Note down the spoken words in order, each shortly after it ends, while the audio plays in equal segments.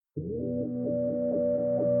Would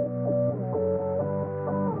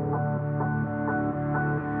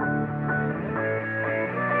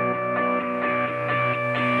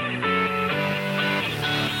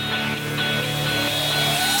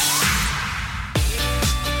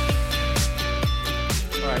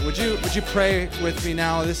you pray with me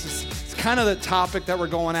now? It's kind of the topic that we're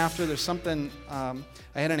going after. There's something, I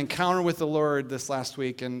had an encounter with the Lord this last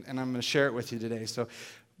week, and I'm going to share it with you today. So,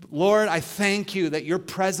 Lord, I thank you that your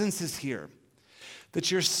presence is here, that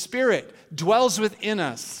your Spirit dwells within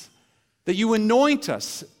us, that you anoint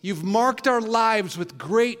us. You've marked our lives with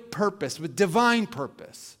great purpose, with divine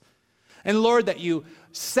purpose. And Lord, that you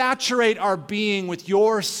saturate our being with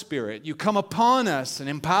your Spirit. You come upon us and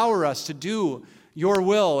empower us to do your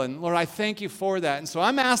will. And Lord, I thank you for that. And so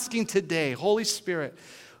I'm asking today, Holy Spirit,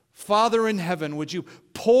 Father in heaven, would you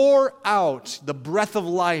pour out the breath of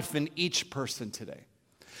life in each person today?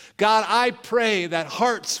 God, I pray that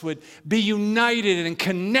hearts would be united and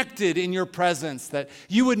connected in your presence, that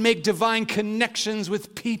you would make divine connections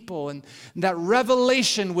with people, and that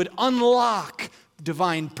revelation would unlock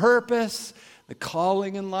divine purpose, the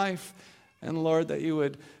calling in life, and Lord, that you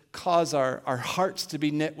would cause our hearts to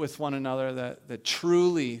be knit with one another, that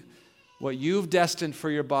truly what you've destined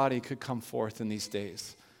for your body could come forth in these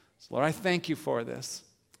days. So Lord, I thank you for this.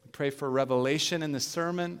 I pray for revelation in the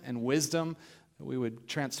sermon and wisdom, that we would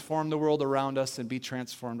transform the world around us and be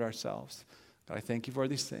transformed ourselves. God, I thank you for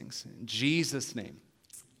these things. In Jesus' name,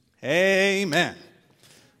 amen.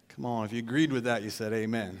 Come on, if you agreed with that, you said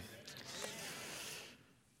amen.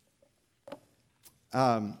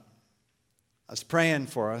 I was praying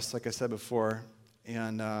for us, like I said before,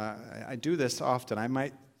 and I do this often. I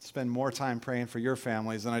might spend more time praying for your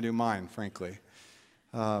families than I do mine, frankly.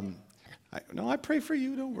 I pray for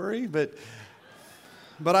you, don't worry, but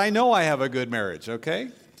I know I have a good marriage, okay?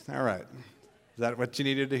 All right. Is that what you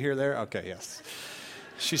needed to hear there? Okay, yes.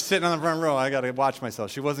 She's sitting on the front row. I got to watch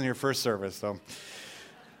myself. She wasn't here first service, so.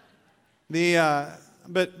 I'm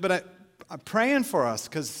praying for us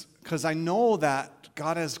because I know that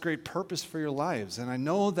God has great purpose for your lives, and I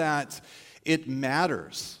know that it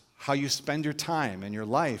matters how you spend your time and your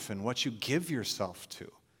life and what you give yourself to.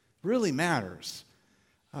 It really matters.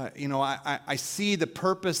 I see the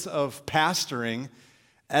purpose of pastoring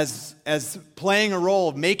as playing a role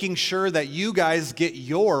of making sure that you guys get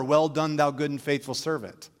your well done, thou good and faithful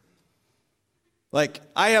servant. Like,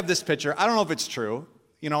 I have this picture. I don't know if it's true.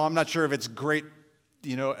 I'm not sure if it's great,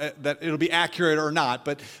 that it'll be accurate or not,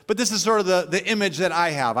 but this is sort of the image that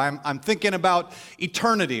I have. I'm thinking about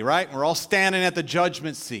eternity, right? We're all standing at the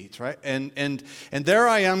judgment seat, right? And there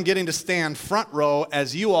I am getting to stand front row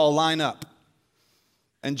as you all line up.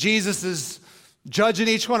 And Jesus is judging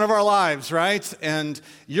each one of our lives, right? And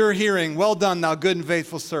you're hearing, well done, thou good and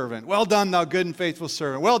faithful servant. Well done, thou good and faithful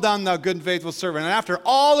servant. Well done, thou good and faithful servant. And after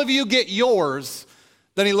all of you get yours,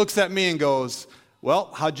 then he looks at me and goes,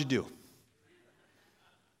 well, how'd you do?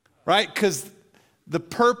 Right? Because the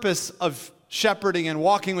purpose of shepherding and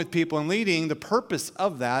walking with people and leading, the purpose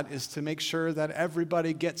of that is to make sure that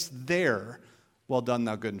everybody gets their well done,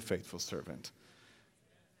 thou good and faithful servant.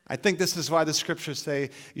 I think this is why the scriptures say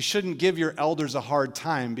you shouldn't give your elders a hard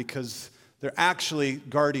time, because they're actually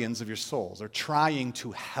guardians of your souls. They're trying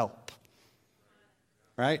to help.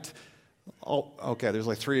 Right? Oh, okay, there's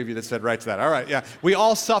like 3 of you that said right to that. All right, yeah. We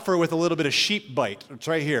all suffer with a little bit of sheep bite. It's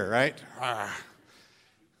right here, right?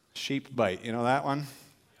 Sheep bite, you know that one?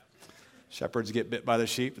 Shepherds get bit by the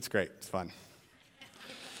sheep. It's great. It's fun.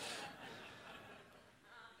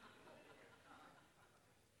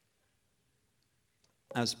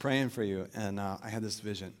 I was praying for you, and I had this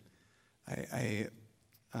vision. I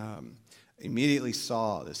immediately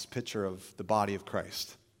saw this picture of the body of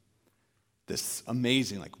Christ. This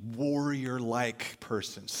amazing, like warrior-like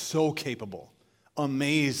person, so capable,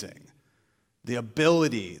 amazing. The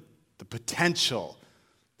ability, the potential,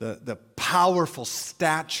 the powerful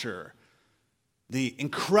stature, the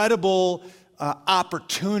incredible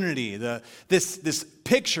opportunity, this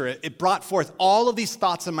picture, it brought forth all of these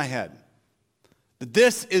thoughts in my head. That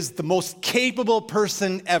this is the most capable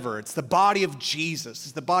person ever. It's the body of Jesus.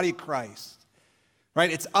 It's the body of Christ.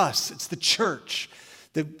 Right? It's us. It's the church.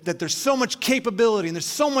 That there's so much capability and there's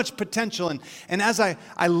so much potential. And as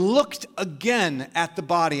I looked again at the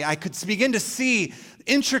body, I could begin to see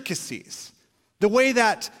intricacies. The way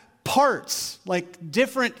that parts, like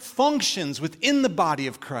different functions within the body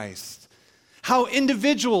of Christ, how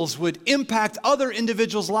individuals would impact other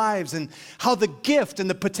individuals' lives, and how the gift and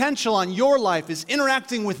the potential on your life is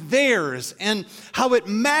interacting with theirs, and how it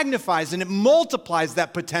magnifies and it multiplies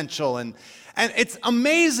that potential. And And it's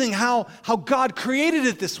amazing how God created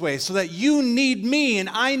it this way so that you need me and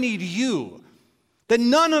I need you. That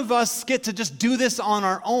none of us get to just do this on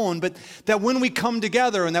our own, but that when we come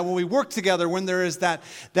together and that when we work together, when there is that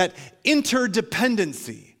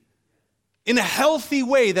interdependency in a healthy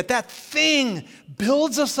way, that thing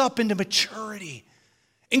builds us up into maturity.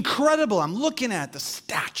 Incredible. I'm looking at the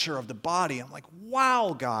stature of the body. I'm like,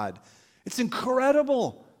 wow, God, it's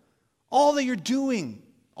incredible. All that you're doing,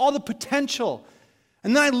 all the potential.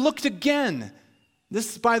 And then I looked again.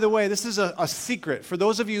 This, by the way, this is a secret. For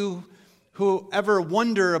those of you who ever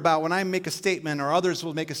wonder about when I make a statement or others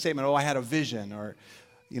will make a statement, oh, I had a vision, or,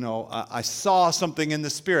 I saw something in the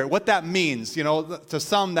spirit. What that means, to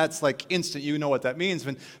some that's like instant, you know what that means.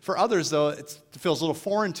 But for others, though, it feels a little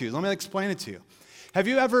foreign to you. Let me explain it to you. Have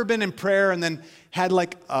you ever been in prayer and then had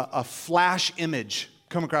like a flash image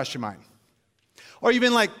come across your mind? Or you've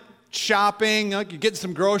been like shopping, like you're getting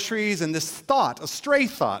some groceries, and this thought, a stray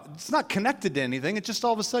thought, it's not connected to anything. It's just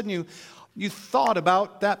all of a sudden you thought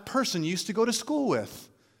about that person you used to go to school with.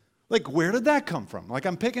 Like, where did that come from? Like,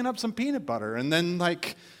 I'm picking up some peanut butter, and then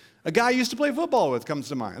like a guy I used to play football with comes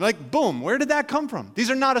to mind. Like, boom, where did that come from? These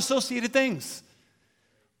are not associated things.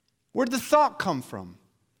 Where did the thought come from?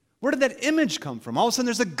 Where did that image come from? All of a sudden,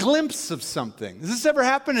 there's a glimpse of something. Does this ever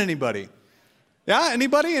happen to anybody? Yeah,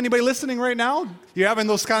 anybody? Anybody listening right now? You're having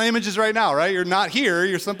those kind of images right now, right? You're not here,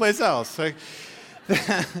 you're someplace else. Like,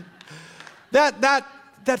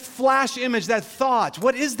 that flash image, that thought,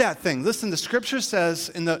 what is that thing? Listen, the scripture says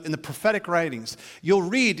in the prophetic writings, you'll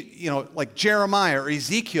read, like Jeremiah or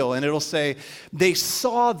Ezekiel, and it'll say, they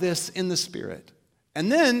saw this in the spirit.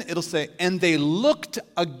 And then it'll say, and they looked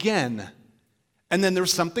again. And then there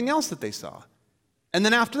was something else that they saw. And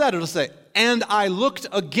then after that, it'll say, and I looked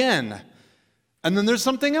again. And then there's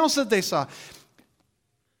something else that they saw.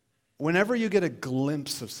 Whenever you get a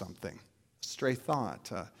glimpse of something, a stray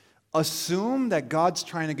thought, assume that God's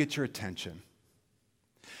trying to get your attention.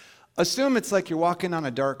 Assume it's like you're walking on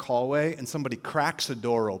a dark hallway and somebody cracks a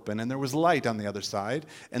door open and there was light on the other side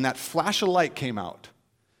and that flash of light came out.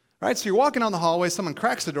 Right? So you're walking on the hallway, someone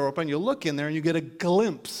cracks the door open, you look in there and you get a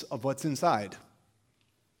glimpse of what's inside.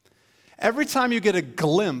 Every time you get a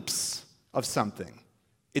glimpse of something,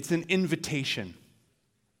 it's an invitation.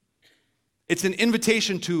 It's an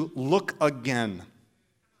invitation to look again.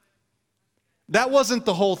 That wasn't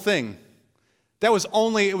the whole thing. It was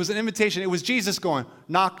an invitation. It was Jesus going,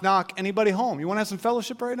 knock, knock, anybody home? You want to have some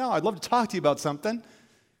fellowship right now? I'd love to talk to you about something.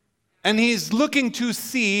 And he's looking to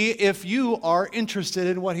see if you are interested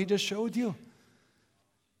in what he just showed you.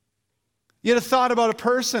 You had a thought about a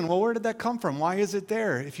person. Well, where did that come from? Why is it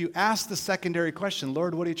there? If you ask the secondary question,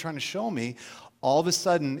 Lord, what are you trying to show me? All of a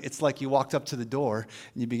sudden, it's like you walked up to the door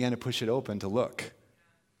and you began to push it open to look.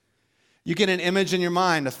 You get an image in your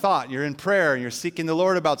mind, a thought. You're in prayer and you're seeking the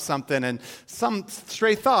Lord about something, and some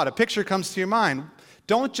stray thought, a picture comes to your mind.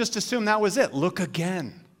 Don't just assume that was it. Look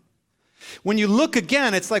again. When you look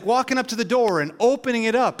again, it's like walking up to the door and opening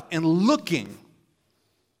it up and looking.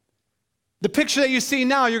 The picture that you see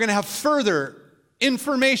now, you're going to have further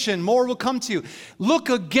information. More will come to you. Look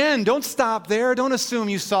again. Don't stop there. Don't assume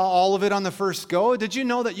you saw all of it on the first go. Did you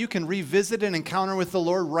know that you can revisit an encounter with the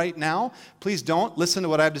Lord right now? Please don't. Listen to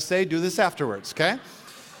what I have to say. Do this afterwards, okay?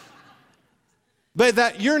 But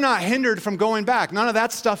that you're not hindered from going back. None of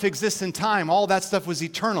that stuff exists in time. All that stuff was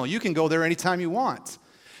eternal. You can go there anytime you want.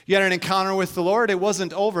 You had an encounter with the Lord. It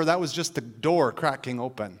wasn't over. That was just the door cracking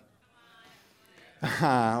open.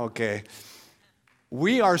 Okay.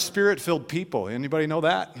 We are spirit-filled people. Anybody know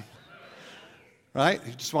that? Right?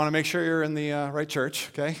 You just want to make sure you're in the right church,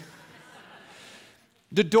 okay?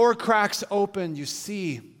 The door cracks open. You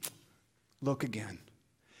see, look again.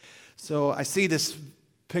 So I see this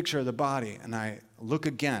picture of the body, and I look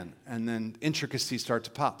again, and then intricacies start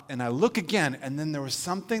to pop. And I look again, and then there was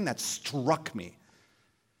something that struck me.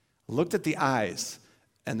 I looked at the eyes,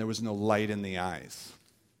 and there was no light in the eyes.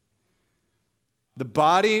 The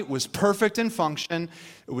body was perfect in function.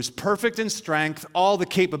 It was perfect in strength. All the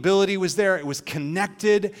capability was there. It was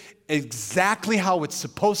connected exactly how it's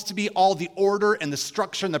supposed to be. All the order and the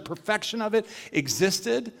structure and the perfection of it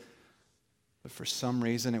existed. But for some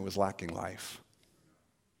reason, it was lacking life.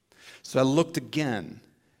 So I looked again,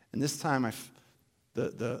 and this time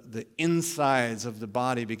the insides of the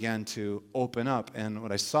body began to open up, and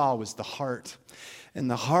what I saw was the heart.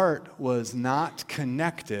 And the heart was not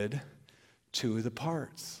connected to the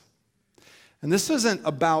parts. And this wasn't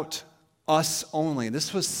about us only.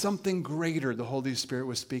 This was something greater the Holy Spirit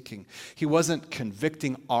was speaking. He wasn't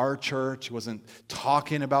convicting our church. He wasn't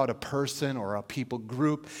talking about a person or a people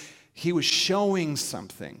group. He was showing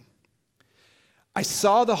something. I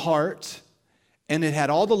saw the heart, and it had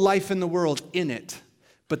all the life in the world in it,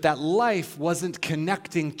 but that life wasn't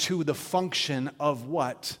connecting to the function of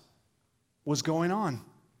what was going on.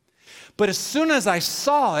 But as soon as I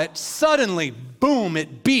saw it, suddenly, boom,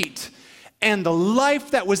 it beat, and the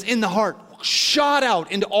life that was in the heart shot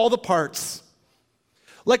out into all the parts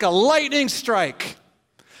like a lightning strike.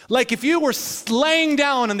 Like if you were laying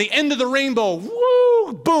down on the end of the rainbow,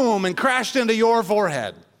 woo, boom, and crashed into your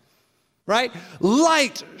forehead, right?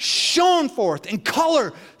 Light shone forth and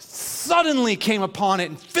color suddenly came upon it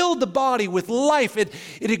and filled the body with life. It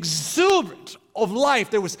exuberant of life.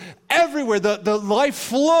 There was everywhere the life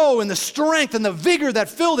flow and the strength and the vigor that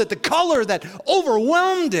filled it, the color that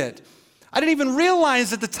overwhelmed it. I didn't even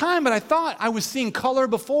realize at the time, but I thought I was seeing color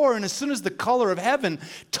before, and as soon as the color of heaven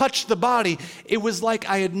touched the body, it was like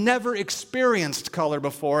I had never experienced color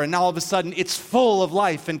before, and now all of a sudden it's full of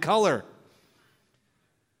life and color.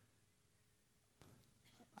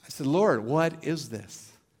 I said, Lord, what is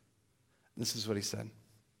this? This is what he said.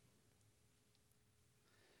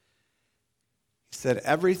 He said,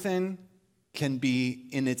 everything can be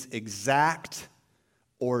in its exact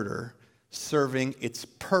order, serving its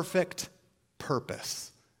perfect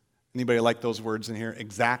purpose. Anybody like those words in here?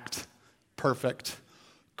 Exact, perfect,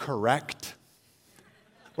 correct.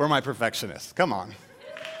 We're my perfectionists. Come on.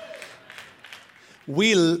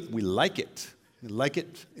 We like it. We like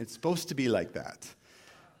it. It's supposed to be like that.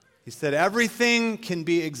 He said everything can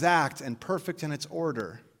be exact and perfect in its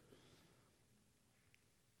order.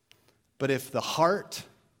 But if the heart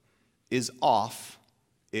is off,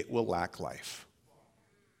 it will lack life.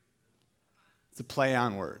 It's a play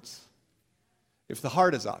on words. If the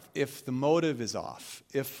heart is off, if the motive is off,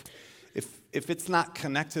 if it's not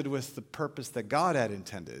connected with the purpose that God had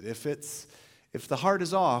intended, if the heart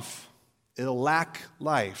is off, it'll lack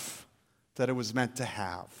life that it was meant to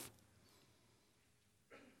have.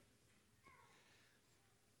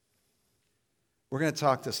 We're going to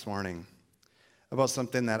talk this morning about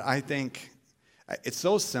something that I think, it's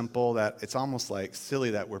so simple that it's almost like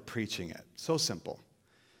silly that we're preaching it. So simple.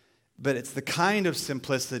 But it's the kind of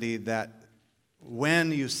simplicity that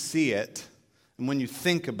when you see it and when you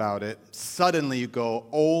think about it, suddenly you go,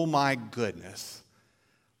 oh my goodness,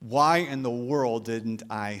 why in the world didn't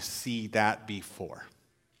I see that before?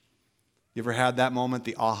 You ever had that moment,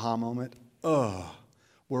 the aha moment? Oh,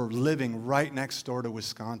 we're living right next door to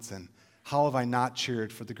Wisconsin. How have I not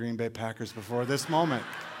cheered for the Green Bay Packers before this moment?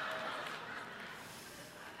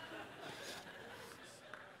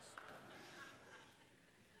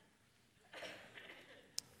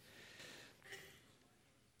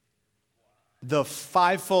 The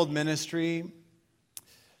fivefold ministry,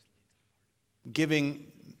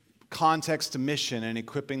 giving context to mission and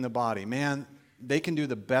equipping the body. Man, they can do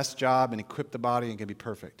the best job and equip the body and can be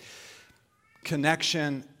perfect.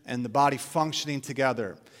 Connection and the body functioning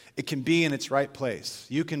together. It can be in its right place.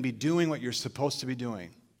 You can be doing what you're supposed to be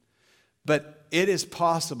doing. But it is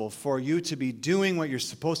possible for you to be doing what you're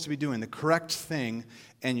supposed to be doing, the correct thing,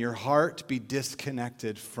 and your heart be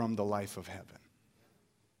disconnected from the life of heaven.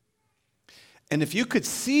 And if you could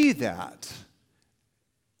see that,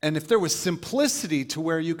 and if there was simplicity to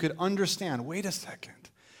where you could understand, wait a second,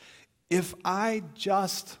 if I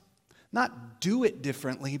just, not do it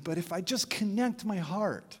differently, but if I just connect my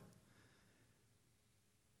heart,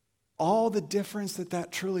 all the difference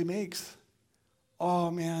that truly makes, oh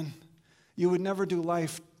man, you would never do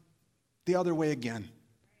life the other way again.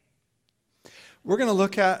 We're going to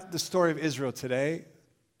look at the story of Israel today.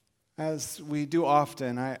 As we do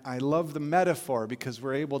often, I love the metaphor because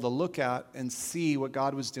we're able to look at and see what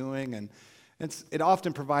God was doing, and it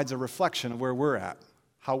often provides a reflection of where we're at,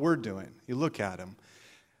 how we're doing. You look at him.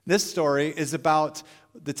 This story is about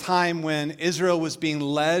the time when Israel was being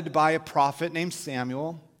led by a prophet named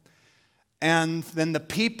Samuel, and then the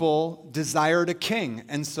people desired a king,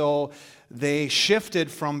 and so they shifted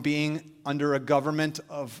from being under a government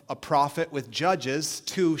of a prophet with judges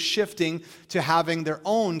to shifting to having their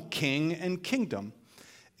own king and kingdom.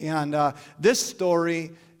 And this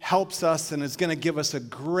story helps us and is going to give us a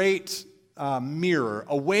great mirror,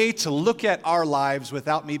 a way to look at our lives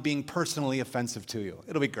without me being personally offensive to you.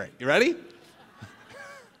 It'll be great. You ready?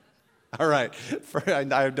 All right.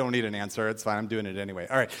 I don't need an answer. It's fine. I'm doing it anyway.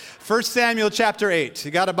 All right. 1 Samuel chapter 8.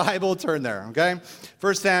 You got a Bible? Turn there, okay?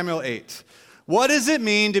 1 Samuel 8. What does it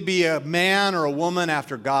mean to be a man or a woman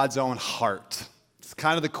after God's own heart? It's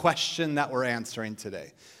kind of the question that we're answering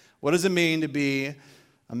today. What does it mean to be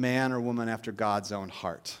a man or woman after God's own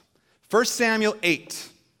heart? 1 Samuel 8.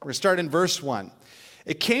 We're going to start in verse 1.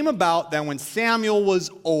 It came about that when Samuel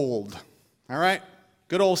was old, all right?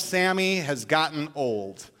 Good old Sammy has gotten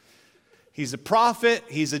old. He's a prophet.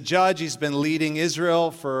 He's a judge. He's been leading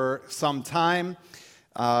Israel for some time.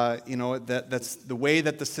 That's the way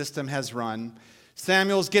that the system has run.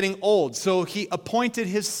 Samuel's getting old, so he appointed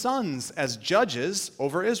his sons as judges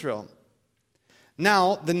over Israel.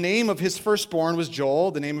 Now, the name of his firstborn was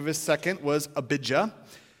Joel. The name of his second was Abijah.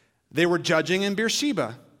 They were judging in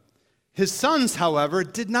Beersheba. His sons, however,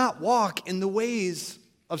 did not walk in the ways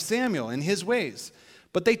of Samuel, in his ways,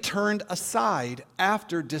 but they turned aside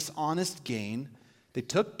after dishonest gain. They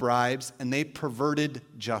took bribes and they perverted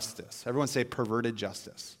justice. Everyone say perverted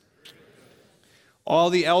justice. All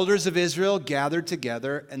the elders of Israel gathered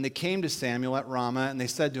together, and they came to Samuel at Ramah, and they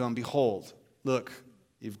said to him, "Behold, look,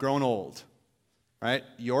 you've grown old, right?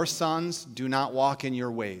 Your sons do not walk in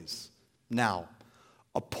your ways. Now,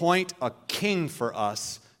 appoint a king for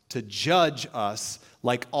us to judge us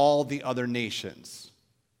like all the other nations."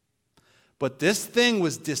 But this thing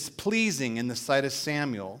was displeasing in the sight of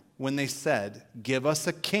Samuel when they said, "Give us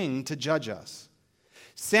a king to judge us."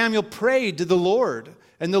 Samuel prayed to the Lord,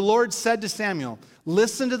 and the Lord said to Samuel,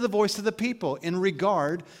 "Listen to the voice of the people in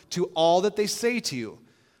regard to all that they say to you,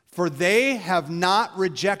 for they have not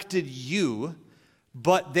rejected you,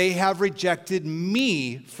 but they have rejected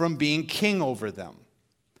me from being king over them."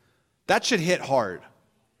 That should hit hard.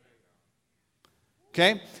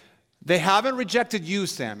 Okay? They haven't rejected you,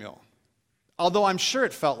 Samuel. Although I'm sure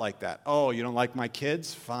it felt like that. Oh, you don't like my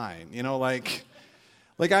kids? Fine.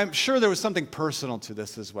 Like I'm sure there was something personal to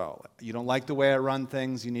this as well. You don't like the way I run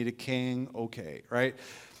things, you need a king, okay, right?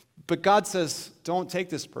 But God says, don't take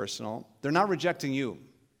this personal. They're not rejecting you.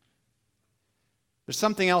 There's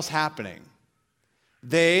something else happening.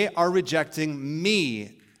 They are rejecting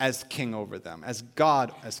me as king over them, as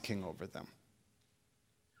God as king over them.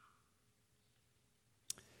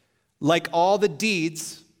 Like all the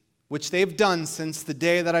deeds which they've done since the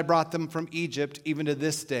day that I brought them from Egypt, even to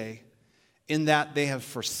this day, in that they have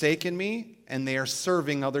forsaken me and they are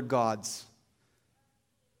serving other gods.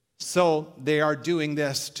 So they are doing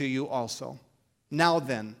this to you also. Now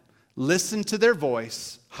then, listen to their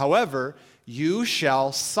voice. However, you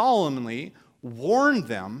shall solemnly warn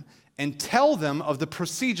them and tell them of the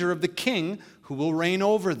procedure of the king who will reign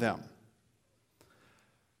over them.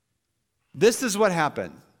 This is what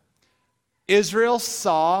happened. Israel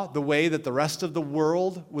saw the way that the rest of the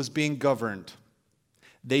world was being governed.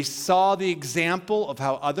 They saw the example of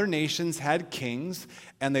how other nations had kings,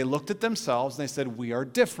 and they looked at themselves and they said, "We are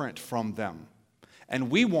different from them,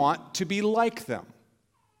 and we want to be like them."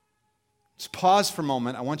 Just pause for a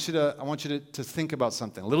moment. I want you to think about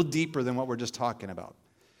something a little deeper than what we're just talking about.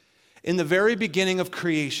 In the very beginning of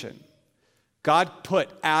creation, God put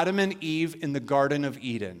Adam and Eve in the Garden of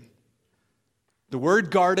Eden. The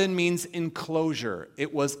word garden means enclosure.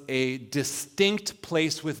 It was a distinct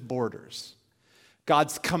place with borders.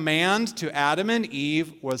 God's command to Adam and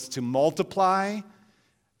Eve was to multiply,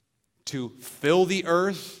 to fill the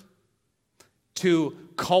earth, to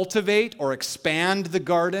cultivate or expand the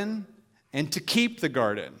garden, and to keep the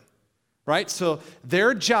garden, right? So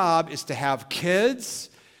their job is to have kids,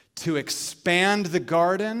 to expand the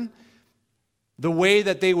garden. The way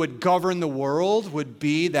that they would govern the world would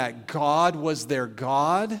be that God was their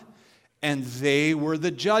God, and they were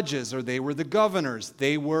the judges, or they were the governors.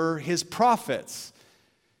 They were his prophets.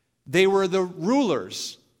 They were the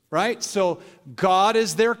rulers, right? So God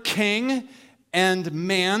is their king, and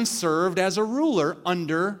man served as a ruler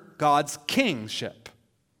under God's kingship.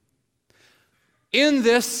 In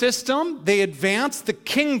this system, they advanced the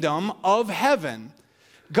kingdom of heaven.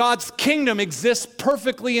 God's kingdom exists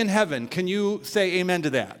perfectly in heaven. Can you say amen to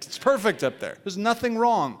that? It's perfect up there. There's nothing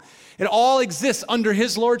wrong. It all exists under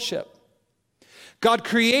his lordship. God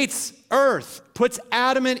creates earth, puts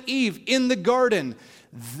Adam and Eve in the garden.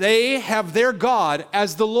 They have their God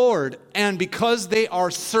as the Lord, and because they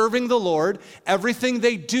are serving the Lord, everything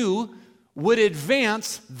they do would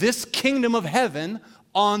advance this kingdom of heaven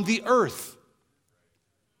on the earth.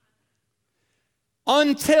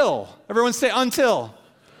 Until, everyone say until.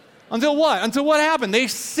 Until what? Until what happened? They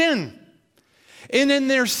sin. And in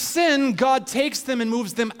their sin, God takes them and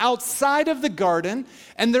moves them outside of the garden,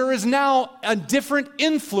 and there is now a different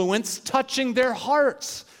influence touching their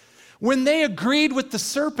hearts. When they agreed with the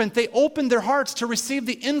serpent, they opened their hearts to receive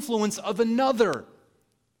the influence of another,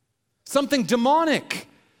 something demonic.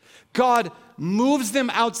 God moves them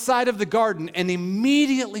outside of the garden, and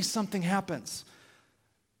immediately something happens.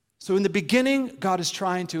 So in the beginning, God is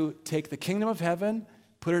trying to take the kingdom of heaven,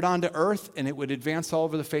 put it onto earth, and it would advance all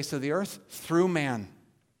over the face of the earth through man.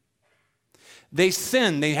 They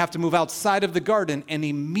sin. They have to move outside of the garden, and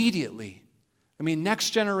immediately,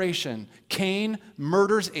 next generation, Cain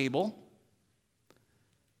murders Abel.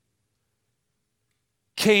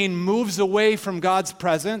 Cain moves away from God's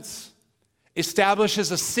presence,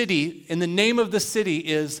 establishes a city, and the name of the city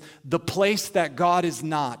is the place that God is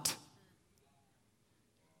not.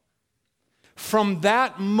 From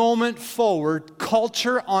that moment forward,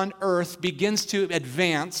 culture on earth begins to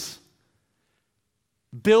advance,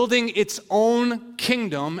 building its own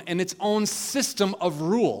kingdom and its own system of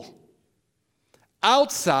rule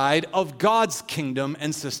outside of God's kingdom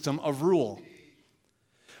and system of rule.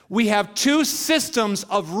 We have two systems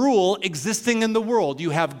of rule existing in the world. You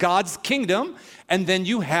have God's kingdom, and then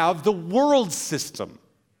you have the world system.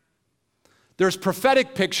 There's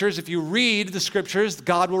prophetic pictures. If you read the scriptures,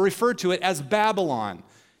 God will refer to it as Babylon.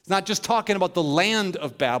 It's not just talking about the land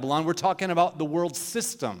of Babylon. We're talking about the world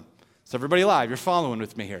system. So everybody alive, you're following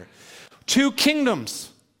with me here. Two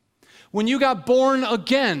kingdoms. When you got born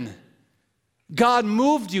again, God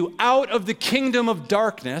moved you out of the kingdom of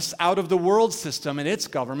darkness, out of the world system and its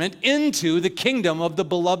government, into the kingdom of the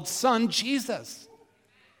beloved Son, Jesus.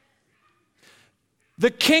 The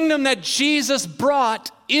kingdom that Jesus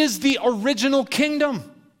brought is the original kingdom.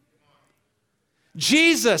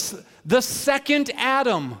 Jesus, the second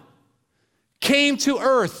Adam, came to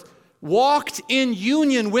earth, walked in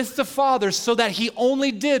union with the Father so that he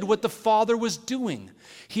only did what the Father was doing.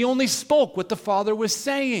 He only spoke what the Father was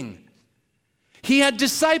saying. He had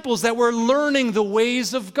disciples that were learning the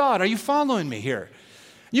ways of God. Are you following me here?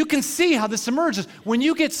 You can see how this emerges. When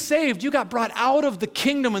you get saved, you got brought out of the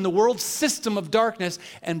kingdom and the world system of darkness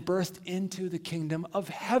and birthed into the kingdom of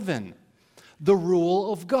heaven, the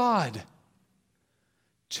rule of God.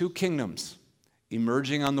 Two kingdoms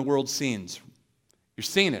emerging on the world scenes. You're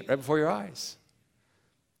seeing it right before your eyes.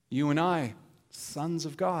 You and I, sons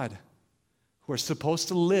of God, who are supposed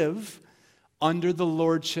to live under the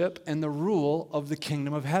lordship and the rule of the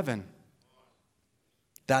kingdom of heaven.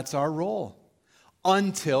 That's our role.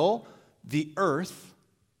 Until the earth,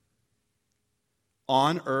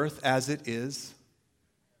 on earth as it is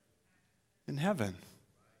in heaven.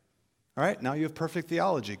 All right, now you have perfect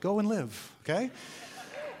theology. Go and live, okay?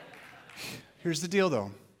 Here's the deal,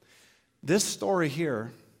 though. This story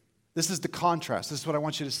here, this is the contrast. This is what I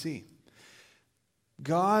want you to see.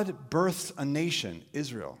 God births a nation,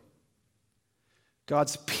 Israel.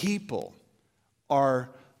 God's people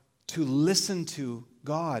are to listen to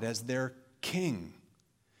God as their king.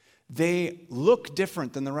 They look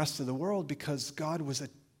different than the rest of the world because God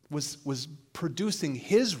was producing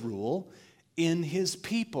his rule in his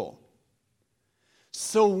people.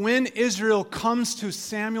 So when Israel comes to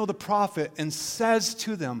Samuel the prophet and says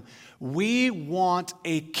to them, "We want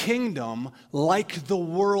a kingdom like the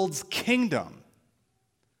world's kingdom,"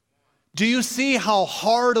 do you see how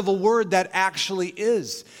hard of a word that actually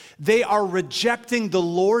is? They are rejecting the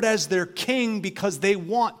Lord as their king because they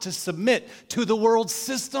want to submit to the world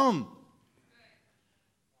system.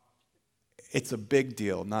 It's a big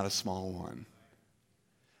deal, not a small one.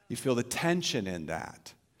 You feel the tension in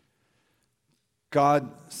that.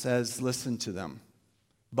 God says, listen to them,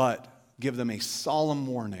 but give them a solemn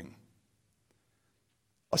warning.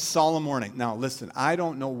 A solemn warning. Now, listen, I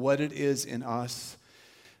don't know what it is in us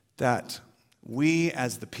that we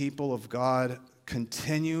as the people of God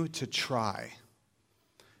continue to try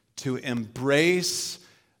to embrace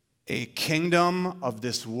a kingdom of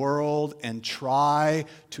this world and try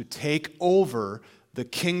to take over the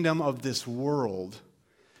kingdom of this world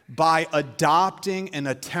by adopting and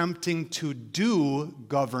attempting to do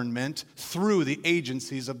government through the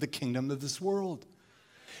agencies of the kingdom of this world.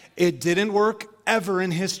 It didn't work ever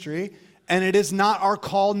in history, and it is not our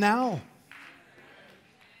call now.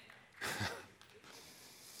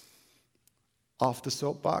 Off the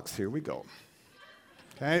soapbox, here we go.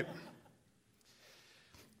 Okay?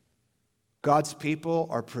 God's people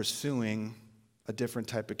are pursuing a different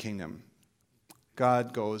type of kingdom.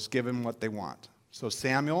 God goes, give them what they want. So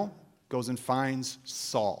Samuel goes and finds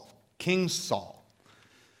Saul, King Saul.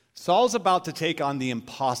 Saul's about to take on the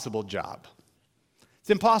impossible job. It's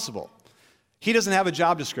impossible. He doesn't have a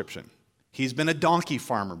job description. He's been a donkey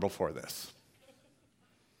farmer before this.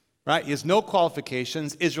 Right? He has no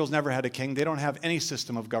qualifications. Israel's never had a king. They don't have any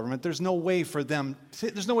system of government. There's no way for them.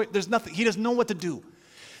 There's no way. There's nothing. He doesn't know what to do.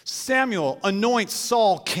 Samuel anoints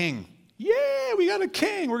Saul king. Yeah, we got a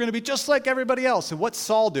king. We're going to be just like everybody else. And what's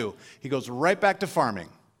Saul do? He goes right back to farming.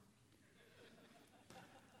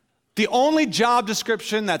 The only job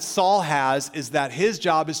description that Saul has is that his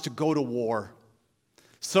job is to go to war.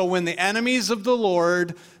 So when the enemies of the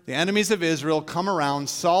Lord, the enemies of Israel come around.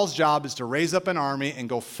 Saul's job is to raise up an army and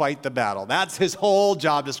go fight the battle. That's his whole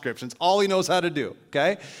job description. It's all he knows how to do,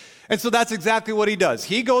 okay? And so that's exactly what he does.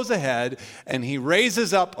 He goes ahead and he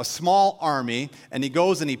raises up a small army, and he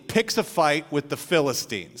goes and he picks a fight with the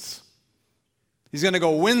Philistines. He's going to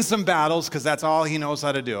go win some battles because that's all he knows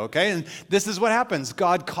how to do, okay? And this is what happens.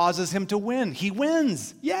 God causes him to win. He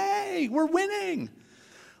wins. Yay, we're winning.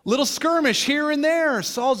 Little skirmish here and there.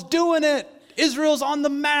 Saul's doing it. Israel's on the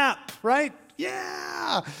map, right?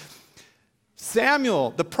 Yeah.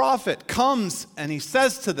 Samuel, the prophet, comes and he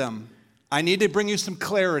says to them, I need to bring you some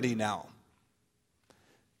clarity now,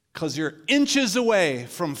 because you're inches away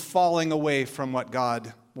from falling away from what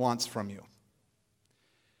God wants from you.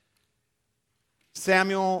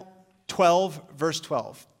 Samuel 12, verse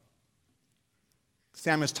 12.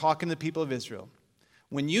 Samuel's talking to the people of Israel.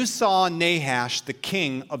 When you saw Nahash, the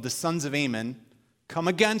king of the sons of Ammon, come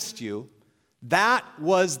against you, that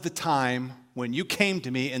was the time when you came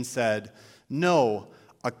to me and said, no,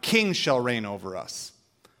 a king shall reign over us,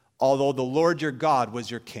 although the Lord your God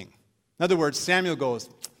was your king. In other words, Samuel goes,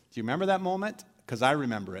 do you remember that moment? Because I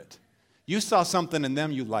remember it. You saw something in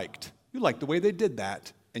them you liked. You liked the way they did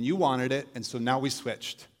that, and you wanted it, and so now we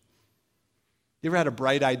switched. You ever had a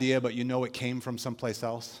bright idea, but you know it came from someplace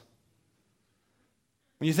else?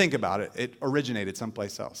 When you think about it, it originated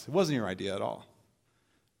someplace else. It wasn't your idea at all,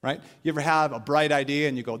 right? You ever have a bright idea,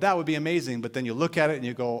 and you go, that would be amazing, but then you look at it, and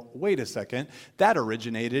you go, wait a second, that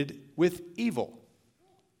originated with evil.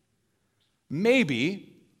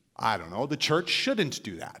 Maybe, I don't know, the church shouldn't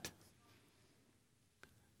do that.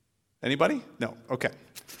 Anybody? No. Okay.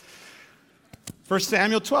 1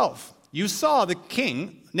 Samuel 12. You saw the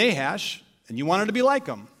king, Nahash, and you wanted to be like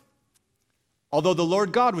him, although the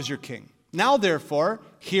Lord God was your king. Now, therefore,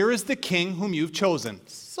 here is the king whom you've chosen,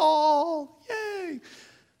 Saul. Yay!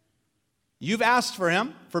 You've asked for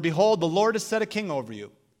him, for behold, the Lord has set a king over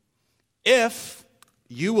you. If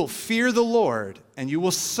you will fear the Lord, and you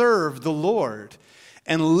will serve the Lord,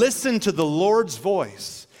 and listen to the Lord's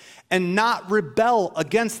voice, and not rebel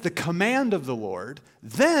against the command of the Lord,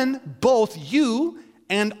 then both you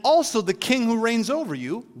and also the king who reigns over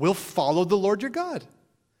you will follow the Lord your God.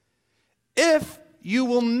 If you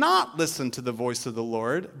will not listen to the voice of the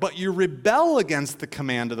Lord, but you rebel against the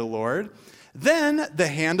command of the Lord, then the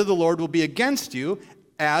hand of the Lord will be against you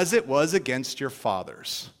as it was against your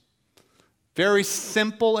fathers. Very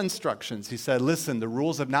simple instructions. He said, listen, the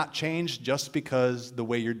rules have not changed just because the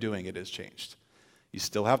way you're doing it has changed. You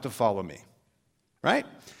still have to follow me, right?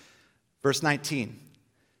 Verse 19.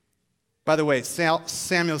 By the way,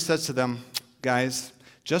 Samuel says to them, guys,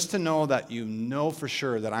 just to know that you know for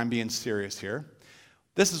sure that I'm being serious here,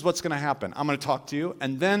 this is what's going to happen. I'm going to talk to you,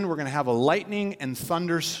 and then we're going to have a lightning and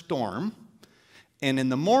thunder storm, and in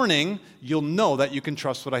the morning, you'll know that you can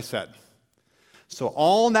trust what I said. So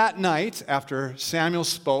all that night, after Samuel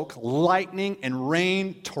spoke, lightning and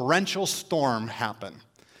rain, torrential storm happened.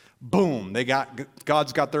 Boom,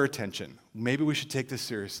 God's got their attention. Maybe we should take this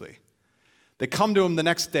seriously. They come to him the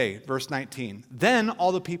next day, verse 19. Then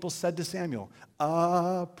all the people said to Samuel,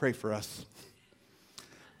 pray for us.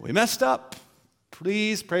 We messed up.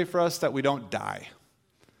 Please pray for us that we don't die.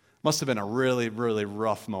 Must have been a really, really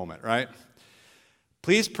rough moment, right?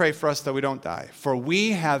 Please pray for us that we don't die. For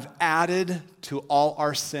we have added to all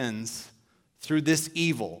our sins through this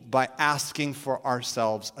evil by asking for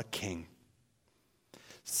ourselves a king.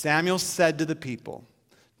 Samuel said to the people,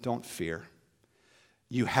 don't fear.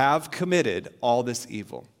 You have committed all this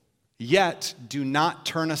evil. Yet do not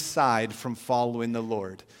turn aside from following the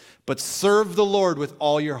Lord, but serve the Lord with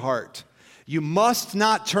all your heart. You must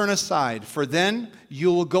not turn aside, for then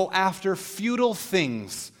you will go after futile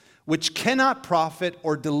things which cannot profit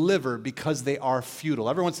or deliver because they are futile.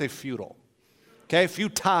 Everyone say futile. Okay,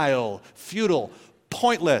 futile,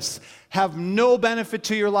 pointless, have no benefit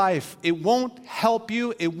to your life. It won't help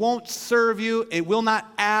you. It won't serve you. It will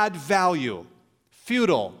not add value.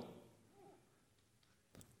 Futile.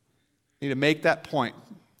 I need to make that point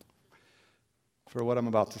for what I'm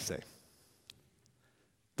about to say.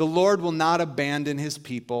 The Lord will not abandon his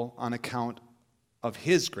people on account of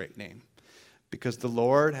his great name, because the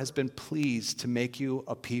Lord has been pleased to make you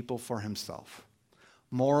a people for himself.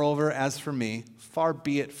 Moreover, as for me, far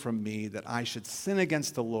be it from me that I should sin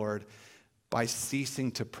against the Lord by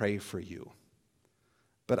ceasing to pray for you.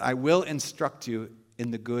 But I will instruct you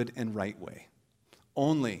in the good and right way.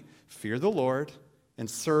 Only fear the Lord and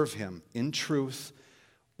serve him in truth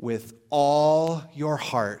with all your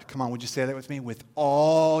heart. Come on, would you say that with me? With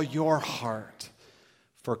all your heart.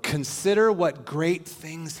 For consider what great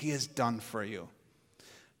things he has done for you.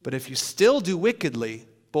 But if you still do wickedly,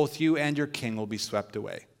 both you and your king will be swept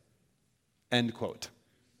away. End quote.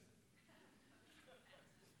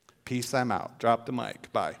 Peace, I'm out. Drop the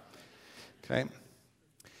mic. Bye. Okay?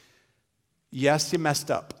 Yes, you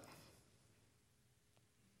messed up.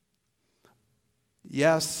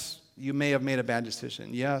 Yes, you may have made a bad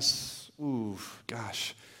decision. Yes, ooh,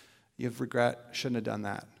 gosh, you have regret, shouldn't have done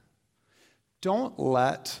that. Don't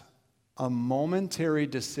let a momentary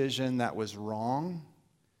decision that was wrong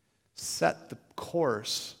set the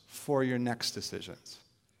course for your next decisions.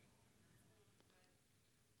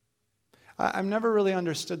 I've never really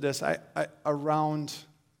understood this. Around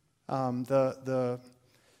the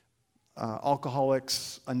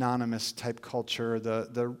Alcoholics Anonymous type culture,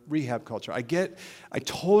 the rehab culture. I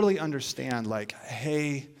totally understand, like,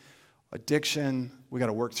 hey, addiction, we got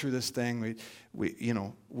to work through this thing. We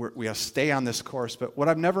got to stay on this course. But what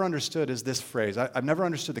I've never understood is this phrase. I've never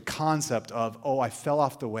understood the concept of, I fell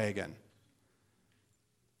off the wagon.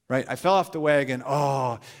 Right? I fell off the wagon.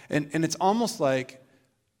 And it's almost like,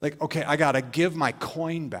 okay, I got to give my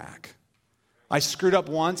coin back. I screwed up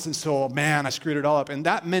once, and so, man, I screwed it all up. And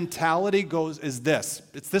that mentality is this.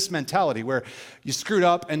 It's this mentality where you screwed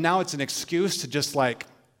up, and now it's an excuse to just, like,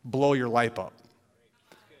 blow your life up.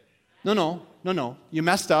 No. You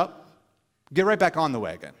messed up. Get right back on the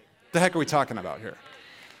wagon. What the heck are we talking about here?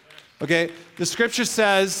 Okay, the scripture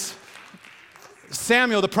says,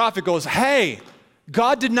 Samuel, the prophet, goes, hey,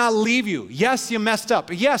 God did not leave you. Yes, you messed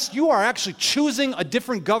up. Yes, you are actually choosing a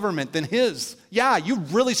different government than his. Yeah, you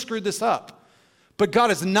really screwed this up. But God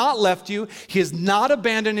has not left you. He has not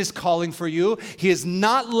abandoned his calling for you. He has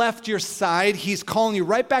not left your side. He's calling you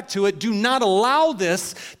right back to it. Do not allow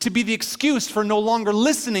this to be the excuse for no longer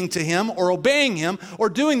listening to him or obeying him or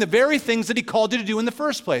doing the very things that he called you to do in the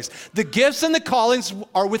first place. The gifts and the callings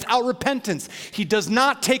are without repentance. He does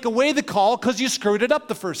not take away the call because you screwed it up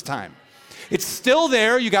the first time. It's still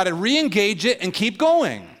there. You got to re-engage it and keep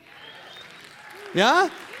going. Yeah?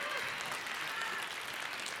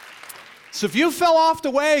 So if you fell off the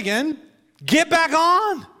wagon, get back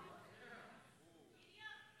on.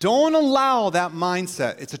 Don't allow that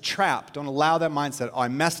mindset. It's a trap. Don't allow that mindset. I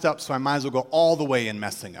messed up, so I might as well go all the way in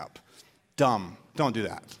messing up. Dumb. Don't do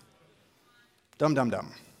that.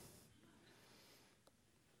 Dumb.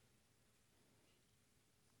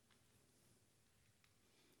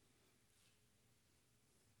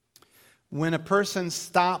 When a person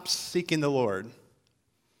stops seeking the Lord,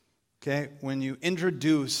 okay, when you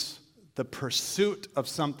introduce the pursuit of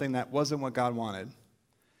something that wasn't what God wanted,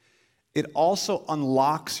 it also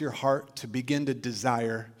unlocks your heart to begin to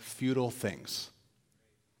desire futile things.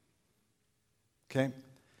 Okay?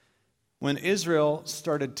 When Israel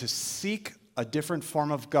started to seek a different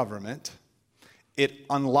form of government, it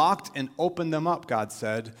unlocked and opened them up, God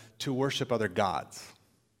said, to worship other gods.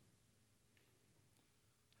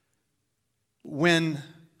 When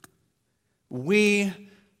we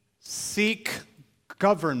seek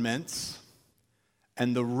governments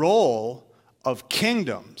and the role of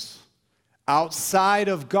kingdoms outside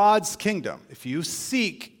of God's kingdom, if you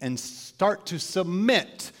seek and start to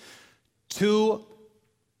submit to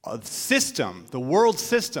a system, the world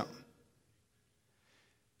system,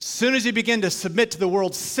 as soon as you begin to submit to the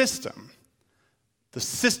world system, the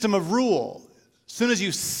system of rule, as soon as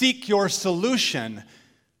you seek your solution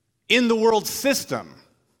in the world system,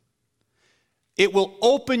 it will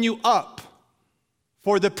open you up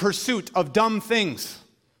for the pursuit of dumb things.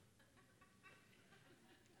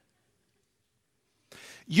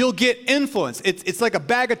 You'll get influence. It's like a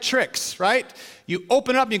bag of tricks, right? You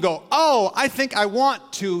open up and you go, I think I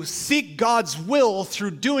want to seek God's will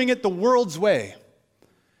through doing it the world's way.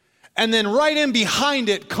 And then right in behind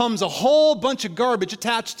it comes a whole bunch of garbage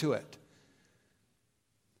attached to it.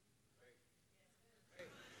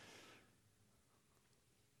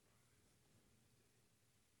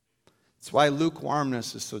 That's why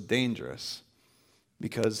lukewarmness is so dangerous,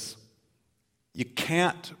 because you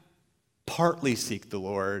can't partly seek the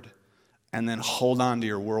Lord and then hold on to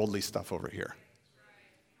your worldly stuff over here.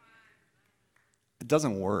 It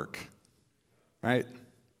doesn't work, right?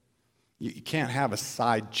 You can't have a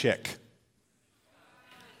side chick.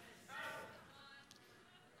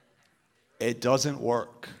 It doesn't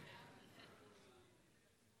work.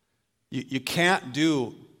 You can't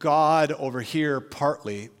do God over here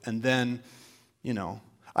partly, and then,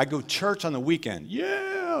 I go church on the weekend.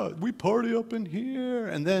 Yeah, we party up in here.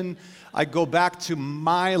 And then I go back to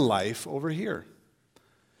my life over here.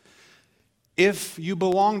 If you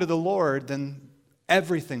belong to the Lord, then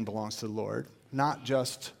everything belongs to the Lord, not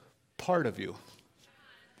just part of you.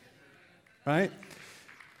 Right?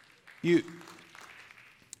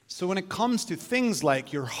 So when it comes to things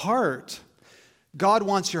like your heart, God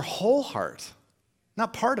wants your whole heart,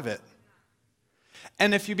 not part of it.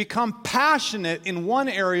 And if you become passionate in one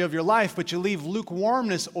area of your life, but you leave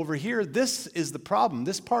lukewarmness over here, this is the problem.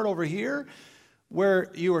 This part over here, where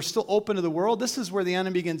you are still open to the world, this is where the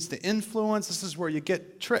enemy begins to influence. This is where you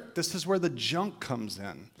get tricked. This is where the junk comes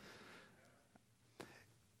in.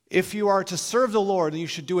 If you are to serve the Lord, then you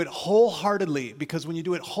should do it wholeheartedly, because when you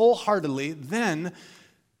do it wholeheartedly, then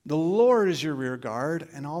the Lord is your rear guard,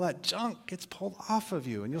 and all that junk gets pulled off of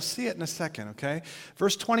you. And you'll see it in a second, okay?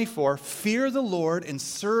 Verse 24, fear the Lord and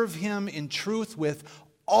serve him in truth with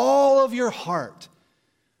all of your heart,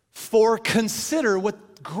 for consider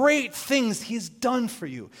what great things he's done for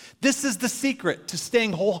you. This is the secret to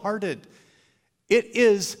staying wholehearted. It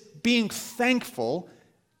is being thankful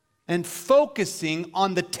and focusing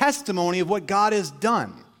on the testimony of what God has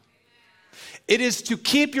done. It is to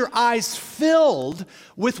keep your eyes filled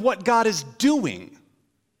with what God is doing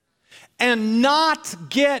and not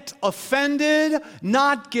get offended,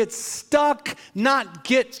 not get stuck, not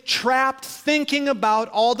get trapped thinking about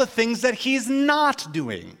all the things that he's not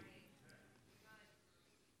doing.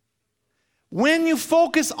 When you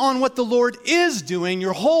focus on what the Lord is doing,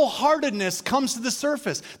 your wholeheartedness comes to the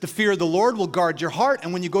surface. The fear of the Lord will guard your heart,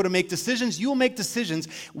 and when you go to make decisions, you will make decisions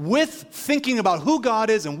with thinking about who God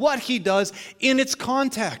is and what he does in its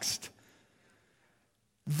context.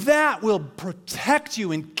 That will protect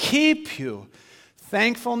you and keep you.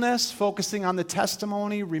 Thankfulness, focusing on the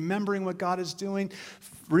testimony, remembering what God is doing.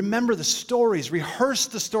 Remember the stories, rehearse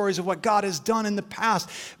the stories of what God has done in the past,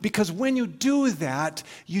 because when you do that,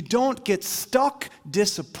 you don't get stuck,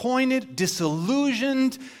 disappointed,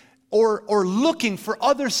 disillusioned, or looking for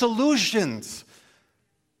other solutions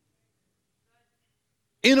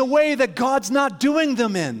in a way that God's not doing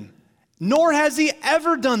them in, nor has he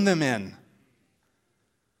ever done them in.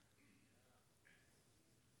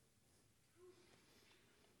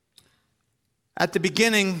 At the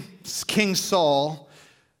beginning, King Saul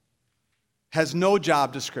has no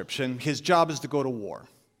job description. His job is to go to war.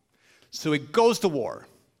 So he goes to war.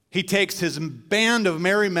 He takes his band of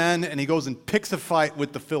merry men and he goes and picks a fight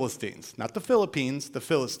with the Philistines. Not the Philippines, the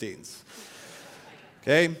Philistines.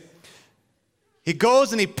 Okay? He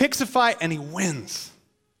goes and he picks a fight and he wins.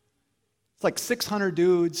 It's like 600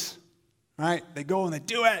 dudes, right? They go and they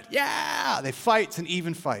do it. Yeah! They fight. It's an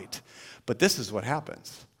even fight. But this is what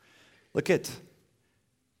happens. Look at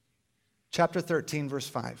chapter 13, verse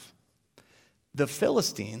 5. The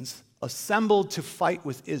Philistines assembled to fight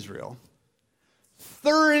with Israel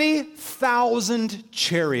 30,000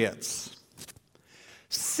 chariots,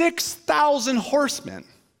 6,000 horsemen,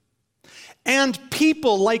 and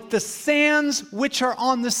people like the sands which are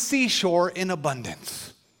on the seashore in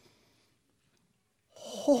abundance.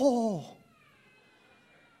 Oh,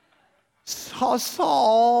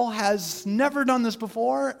 Saul has never done this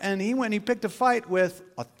before, and he went and he picked a fight with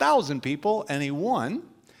 1,000 people, and he won.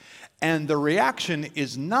 And the reaction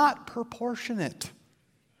is not proportionate.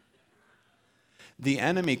 The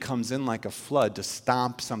enemy comes in like a flood to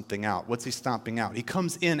stomp something out. What's he stomping out? He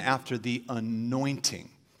comes in after the anointing.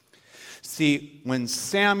 See, when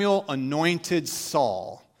Samuel anointed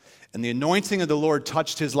Saul, and the anointing of the Lord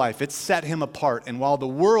touched his life, it set him apart. And while the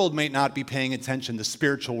world may not be paying attention, the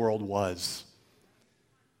spiritual world was.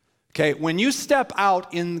 Okay, when you step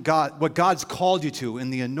out in God, what God's called you to, in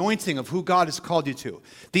the anointing of who God has called you to,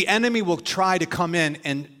 the enemy will try to come in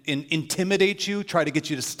and intimidate you, try to get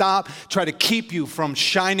you to stop, try to keep you from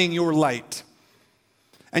shining your light.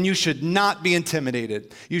 And you should not be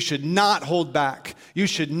intimidated. You should not hold back. You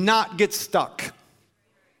should not get stuck.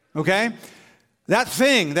 Okay? That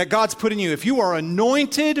thing that God's put in you, if you are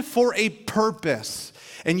anointed for a purpose,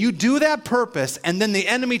 and you do that purpose, and then the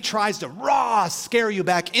enemy tries to scare you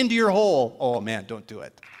back into your hole. Oh man, don't do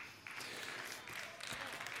it.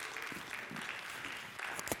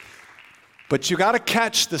 But you got to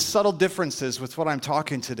catch the subtle differences with what I'm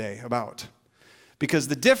talking today about. Because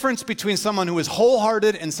the difference between someone who is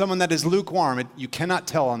wholehearted and someone that is lukewarm, you cannot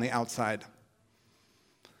tell on the outside.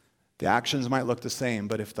 The actions might look the same,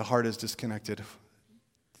 but if the heart is disconnected,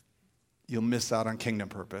 you'll miss out on kingdom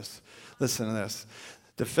purpose. Listen to this.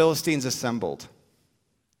 The Philistines assembled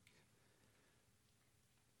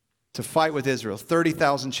to fight with Israel.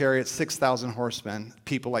 30,000 chariots, 6,000 horsemen,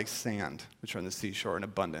 people like sand, which are on the seashore in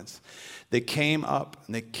abundance. They came up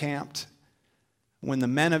and they camped. When the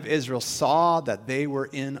men of Israel saw that they were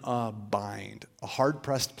in a bind, a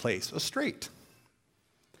hard-pressed place, a strait,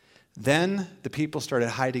 then the people started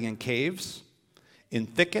hiding in caves, in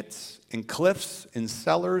thickets, in cliffs, in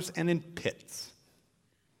cellars, and in pits.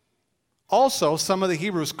 Also, some of the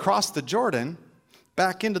Hebrews crossed the Jordan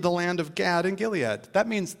back into the land of Gad and Gilead. That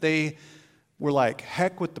means they were like,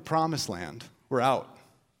 heck with the promised land. We're out.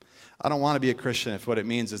 I don't want to be a Christian if what it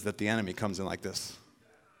means is that the enemy comes in like this.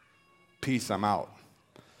 Peace, I'm out.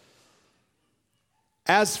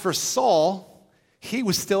 As for Saul, he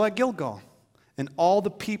was still at Gilgal, and all the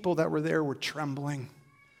people that were there were trembling.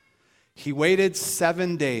 He waited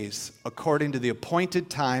 7 days according to the appointed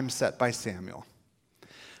time set by Samuel.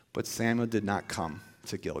 But Samuel did not come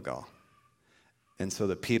to Gilgal, and so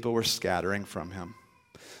the people were scattering from him.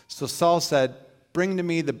 So Saul said, "Bring to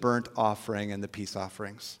me the burnt offering and the peace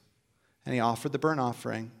offerings." And he offered the burnt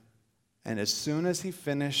offering, and as soon as he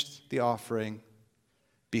finished the offering,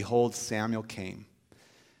 behold, Samuel came.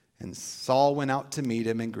 And Saul went out to meet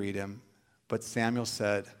him and greet him. But Samuel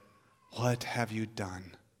said, "What have you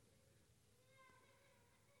done?"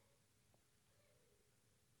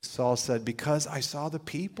 Saul said, "Because I saw the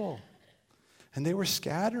people, and they were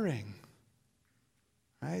scattering."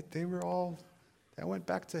 Right? They went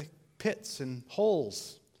back to pits and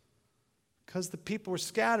holes. Because the people were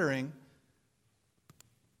scattering,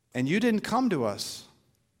 and you didn't come to us.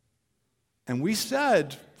 And we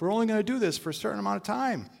said, we're only going to do this for a certain amount of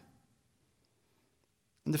time.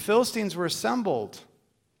 And the Philistines were assembled.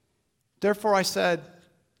 Therefore I said,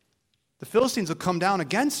 the Philistines will come down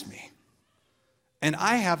against me. And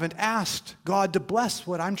I haven't asked God to bless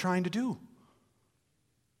what I'm trying to do.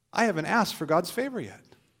 I haven't asked for God's favor yet.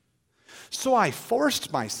 So I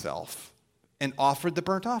forced myself and offered the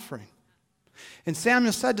burnt offering. And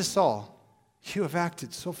Samuel said to Saul, "You have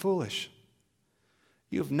acted so foolish.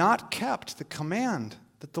 You have not kept the command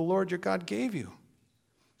that the Lord your God gave you.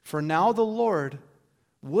 For now the Lord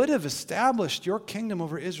would have established your kingdom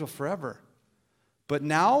over Israel forever. But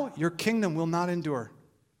now your kingdom will not endure.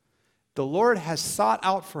 The Lord has sought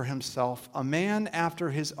out for himself a man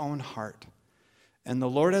after his own heart, and the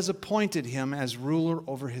Lord has appointed him as ruler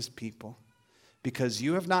over his people, because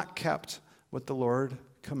you have not kept what the Lord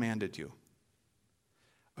commanded you."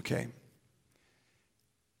 Okay.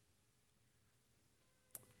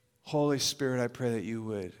 Holy Spirit, I pray that you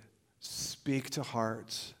would speak to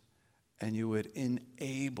hearts and you would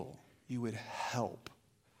enable, you would help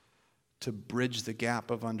to bridge the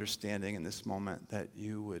gap of understanding in this moment, that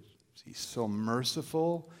you would be so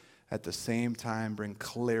merciful, at the same time bring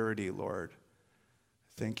clarity, Lord.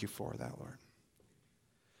 Thank you for that, Lord.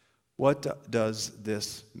 What does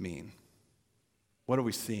this mean? What are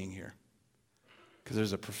we seeing here? Because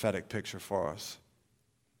there's a prophetic picture for us.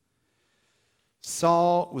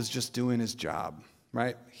 Saul was just doing his job,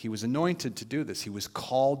 right? He was anointed to do this. He was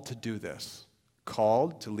called to do this,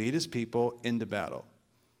 called to lead his people into battle.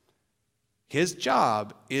 His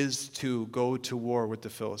job is to go to war with the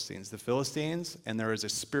Philistines. The Philistines, and there is a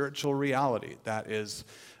spiritual reality that is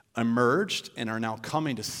emerged and are now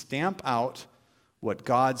coming to stamp out what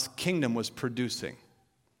God's kingdom was producing.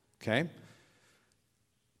 Okay?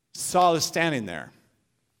 Saul is standing there.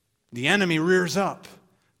 The enemy rears up.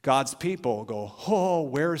 God's people go, "Oh,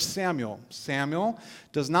 where's Samuel?" Samuel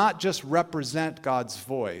does not just represent God's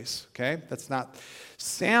voice, okay? That's not.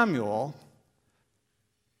 Samuel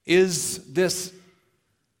is this,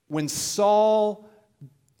 when Saul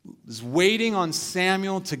is waiting on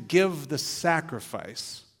Samuel to give the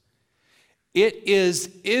sacrifice, it is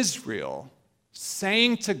Israel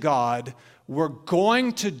saying to God, "We're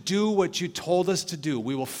going to do what you told us to do.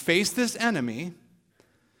 We will face this enemy,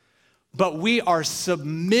 but we are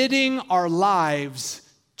submitting our lives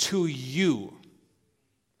to you.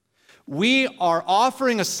 We are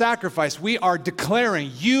offering a sacrifice. We are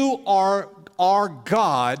declaring, you are our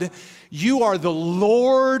God. You are the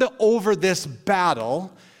Lord over this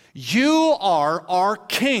battle. You are our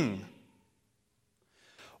king."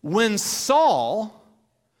 When Saul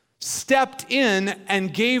stepped in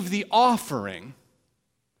and gave the offering,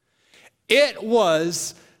 it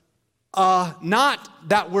was not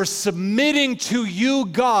that we're submitting to you,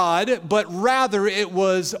 God, but rather it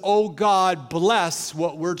was, "Oh God, bless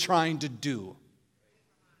what we're trying to do."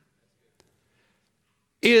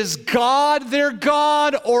 Is God their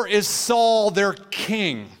God, or is Saul their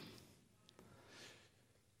king?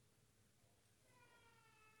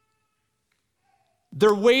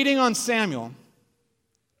 They're waiting on Samuel.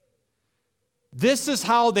 This is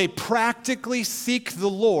how they practically seek the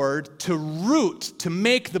Lord, to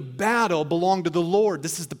make the battle belong to the Lord.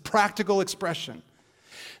 This is the practical expression.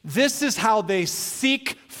 This is how they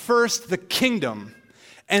seek first the kingdom,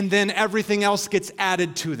 and then everything else gets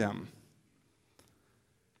added to them.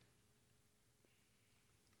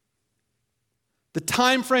 The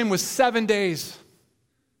time frame was 7 days.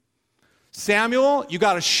 Samuel, you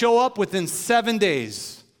got to show up within 7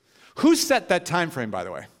 days. Who set that time frame, by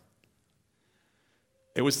the way?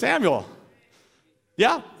 It was Samuel.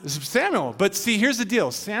 Yeah, it was Samuel. But see, here's the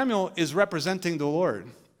deal. Samuel is representing the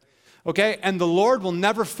Lord. Okay? And the Lord will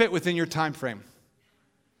never fit within your time frame.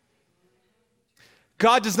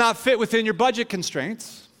 God does not fit within your budget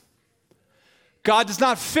constraints. God does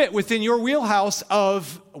not fit within your wheelhouse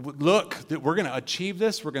of, look, we're going to achieve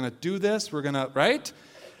this, we're going to do this, we're going to, right?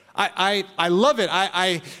 I love it.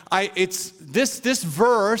 It's this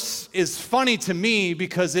verse is funny to me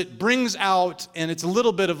because it brings out, and it's a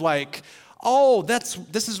little bit of like, oh,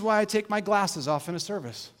 this is why I take my glasses off in a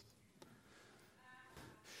service.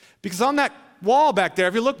 Because on that wall back there,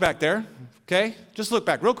 if you look back there, okay, just look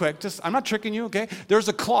back real quick. I'm not tricking you, okay? There's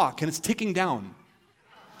a clock and it's ticking down.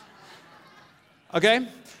 Okay?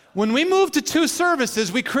 When we moved to 2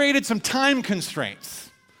 services, we created some time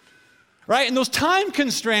constraints. Right? And those time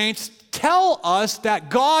constraints tell us that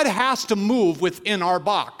God has to move within our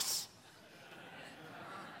box.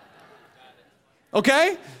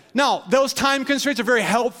 Okay? Now, those time constraints are very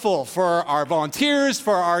helpful for our volunteers,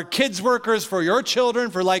 for our kids workers, for your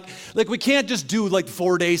children, for like we can't just do like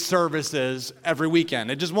 4-day services every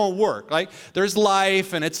weekend. It just won't work. Like there's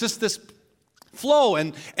life and it's just this flow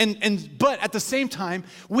but at the same time,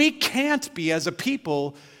 we can't be as a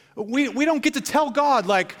people, we don't get to tell God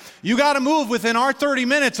like you got to move within our 30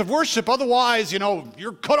 minutes of worship, otherwise,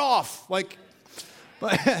 you're cut off. Like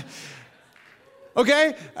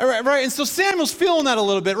okay? All right. And so Samuel's feeling that a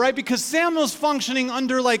little bit, right? Because Samuel's functioning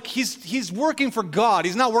under like he's working for God.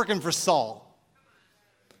 He's not working for Saul.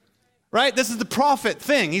 Right? This is the prophet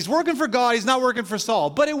thing. He's working for God. He's not working for Saul.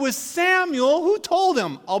 But it was Samuel who told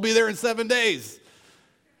him, I'll be there in 7 days.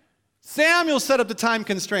 Samuel set up the time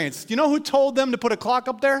constraints. Do you know who told them to put a clock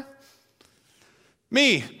up there?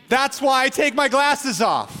 Me. That's why I take my glasses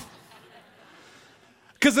off.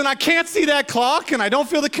 Because then I can't see that clock and I don't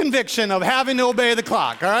feel the conviction of having to obey the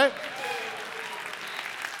clock, all right?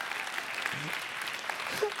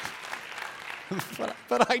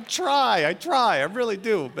 But I try, I really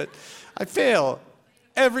do, but I fail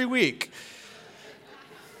every week.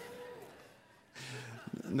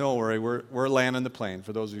 Don't worry, we're landing the plane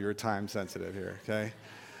for those of you who are time sensitive here, okay?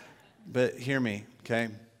 But hear me, okay?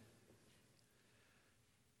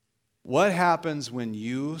 What happens when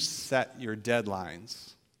you set your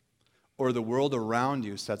deadlines or the world around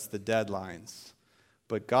you sets the deadlines,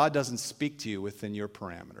 but God doesn't speak to you within your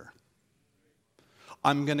parameter?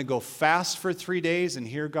 I'm going to go fast for 3 days and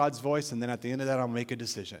hear God's voice, and then at the end of that, I'll make a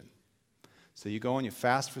decision. So you go and you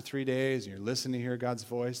fast for 3 days, and you're listening to hear God's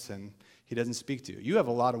voice, and He doesn't speak to you. You have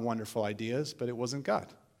a lot of wonderful ideas, but it wasn't God.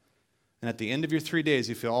 And at the end of your 3 days,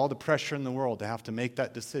 you feel all the pressure in the world to have to make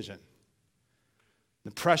that decision.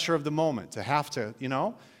 The pressure of the moment to have to,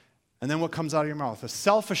 and then what comes out of your mouth? A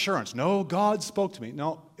self-assurance. No, God spoke to me.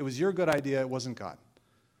 No, it was your good idea. It wasn't God.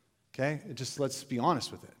 Okay? Let's be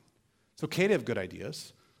honest with it. It's okay to have good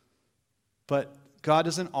ideas, but God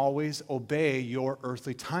doesn't always obey your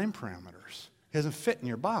earthly time parameters. He doesn't fit in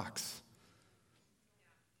your box.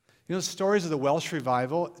 The stories of the Welsh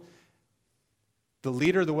revival, the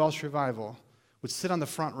leader of the Welsh revival would sit on the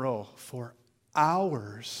front row for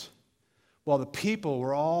hours while the people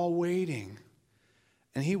were all waiting.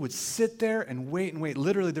 And he would sit there and wait and wait.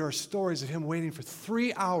 Literally, there are stories of him waiting for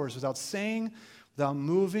 3 hours without saying, without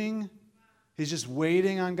moving. He's just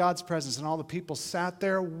waiting on God's presence, and all the people sat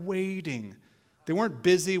there waiting. They weren't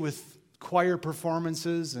busy with choir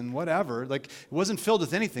performances and whatever. Like, it wasn't filled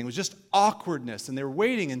with anything. It was just awkwardness, and they were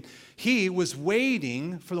waiting, and he was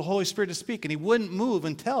waiting for the Holy Spirit to speak, and he wouldn't move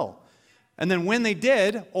until. And then when they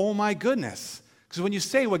did, oh my goodness. Because when you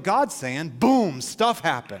say what God's saying, boom, stuff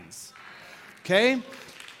happens. Okay?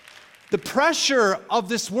 The pressure of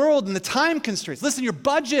this world and the time constraints. Listen, your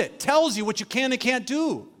budget tells you what you can and can't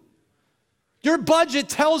do. Your budget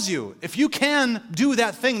tells you if you can do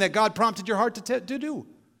that thing that God prompted your heart to do.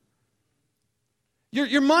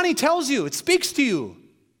 Your money tells you, it speaks to you.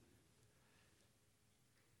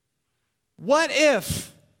 What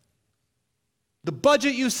if the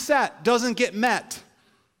budget you set doesn't get met?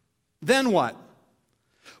 Then what?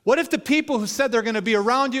 What if the people who said they're going to be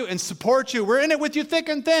around you and support you, we're in it with you thick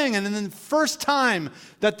and thin, and then the first time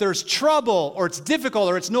that there's trouble or it's difficult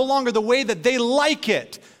or it's no longer the way that they like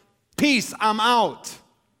it, peace, I'm out.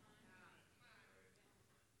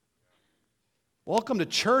 Welcome to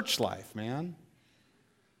church life, man.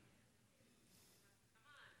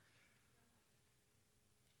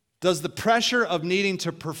 Does the pressure of needing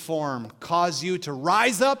to perform cause you to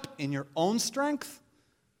rise up in your own strength?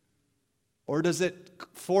 Or does it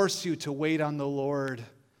force you to wait on the Lord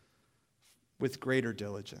with greater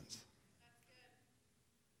diligence?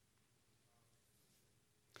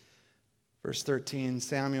 Verse 13,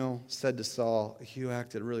 Samuel said to Saul, you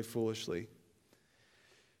acted really foolishly.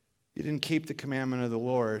 You didn't keep the commandment of the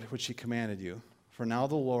Lord, which he commanded you. For now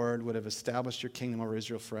the Lord would have established your kingdom over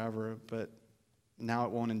Israel forever, but now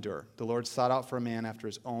it won't endure. The Lord sought out for a man after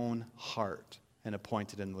his own heart and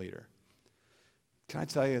appointed him leader. Can I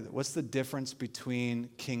tell you, what's the difference between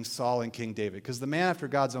King Saul and King David? Because the man after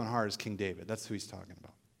God's own heart is King David. That's who he's talking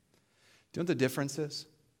about. Do you know what the difference is?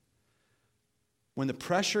 When the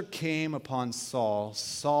pressure came upon Saul,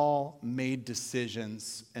 Saul made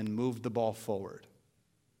decisions and moved the ball forward.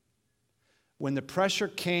 When the pressure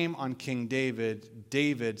came on King David,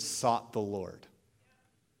 David sought the Lord.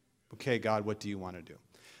 Okay, God, what do you want to do?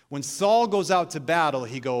 When Saul goes out to battle,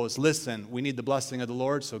 he goes, listen, we need the blessing of the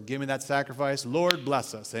Lord, so give me that sacrifice. Lord,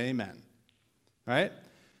 bless us. Amen. Right?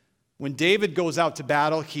 When David goes out to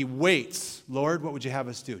battle, he waits. Lord, what would you have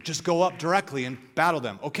us do? Just go up directly and battle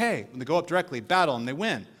them. Okay. When they go up directly, battle them, they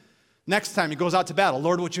win. Next time he goes out to battle,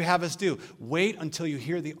 Lord, what would you have us do? Wait until you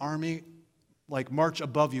hear the army march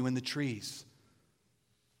above you in the trees.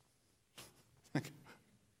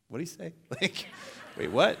 What did he say?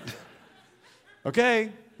 Wait, what?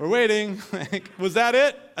 Okay. We're waiting. Was that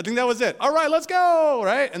it? I think that was it. All right, let's go,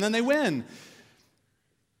 right? And then they win.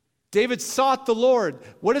 David sought the Lord.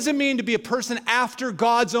 What does it mean to be a person after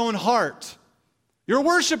God's own heart? You're a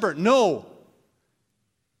worshiper. No.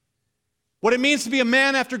 What it means to be a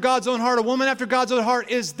man after God's own heart, a woman after God's own heart,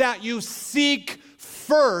 is that you seek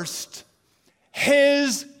first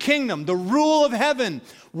His kingdom, the rule of heaven.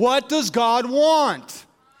 What does God want?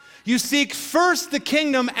 You seek first the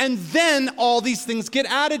kingdom, and then all these things get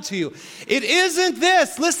added to you. It isn't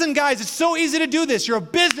this. Listen, guys, it's so easy to do this. You're a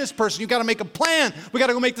business person. You've got to make a plan. We got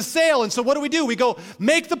to go make the sale. And so what do? We go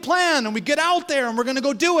make the plan, and we get out there, and we're going to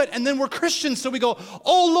go do it. And then we're Christians, so we go,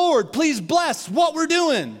 oh, Lord, please bless what we're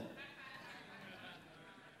doing.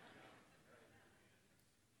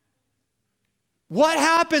 What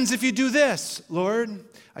happens if you do this? Lord,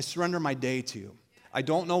 I surrender my day to you. I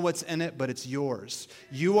don't know what's in it, but it's yours.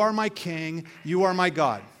 You are my king. You are my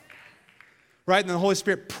God. Right? And the Holy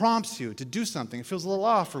Spirit prompts you to do something. It feels a little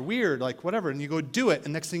off or weird, like whatever. And you go do it.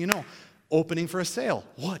 And next thing you know, opening for a sale.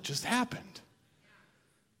 What just happened?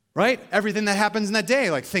 Right? Everything that happens in that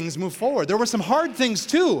day, like things move forward. There were some hard things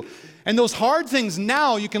too. And those hard things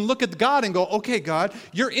now, you can look at God and go, okay, God,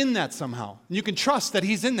 you're in that somehow. And you can trust that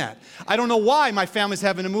He's in that. I don't know why my family's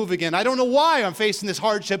having to move again. I don't know why I'm facing this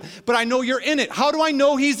hardship, but I know you're in it. How do I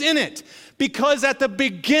know He's in it? Because at the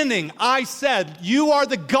beginning, I said, you are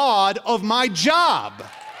the God of my job.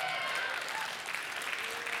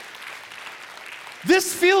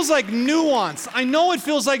 This feels like nuance. I know it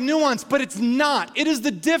feels like nuance, but it's not. It is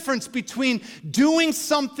the difference between doing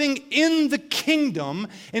something in the kingdom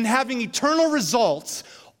and having eternal results,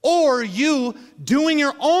 or you doing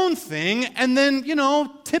your own thing and then,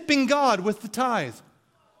 tipping God with the tithe.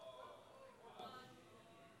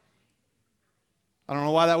 I don't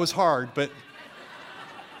know why that was hard, but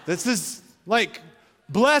this is like,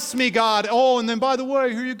 bless me, God. Oh, and then by the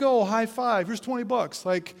way, here you go, high five. Here's $20.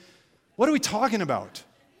 Like, what are we talking about?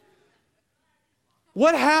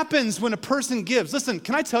 What happens when a person gives? Listen,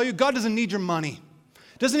 can I tell you, God doesn't need your money.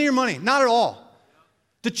 Doesn't need your money, not at all.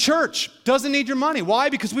 The church doesn't need your money. Why?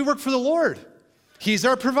 Because we work for the Lord. He's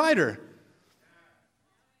our provider.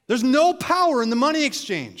 There's no power in the money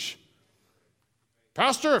exchange.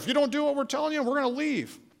 Pastor, if you don't do what we're telling you, we're going to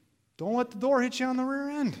leave. Don't let the door hit you on the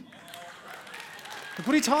rear end. Like,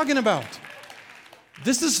 what are you talking about?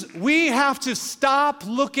 We have to stop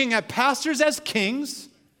looking at pastors as kings,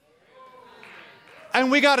 and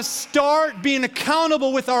we got to start being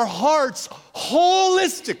accountable with our hearts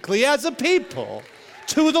holistically as a people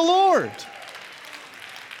to the Lord.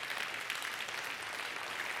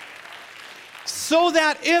 So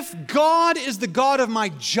that if God is the God of my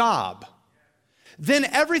job, then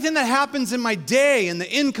everything that happens in my day and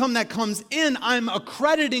the income that comes in, I'm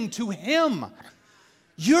accrediting to Him.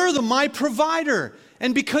 You're my provider.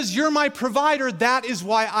 And because you're my provider, that is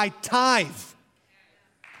why I tithe.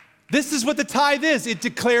 This is what the tithe is. It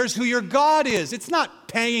declares who your God is. It's not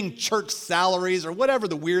paying church salaries or whatever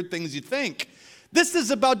the weird things you think. This is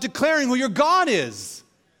about declaring who your God is.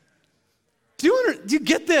 Do you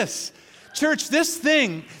get this? Church, this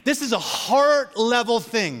is a heart level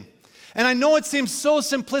thing. And I know it seems so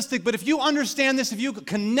simplistic, but if you understand this, if you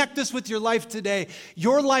connect this with your life today,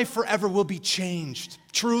 your life forever will be changed,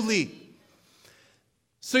 truly.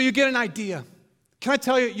 So you get an idea. Can I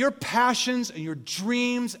tell you, your passions and your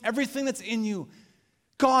dreams, everything that's in you,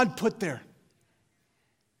 God put there.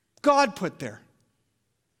 God put there.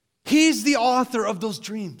 He's the author of those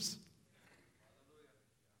dreams.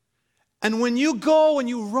 And when you go and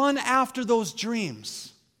you run after those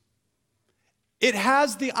dreams, it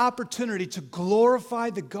has the opportunity to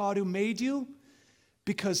glorify the God who made you,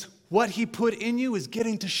 because What he put in you is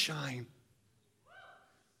getting to shine.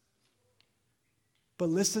 But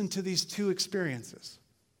listen to these two experiences.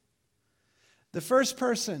 The first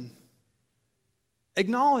person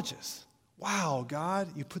acknowledges, wow,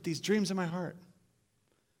 God, you put these dreams in my heart.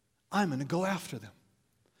 I'm going to go after them.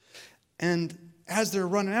 And as they're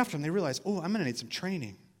running after them, they realize, oh, I'm going to need some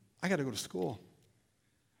training. I got to go to school.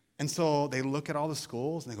 And so they look at all the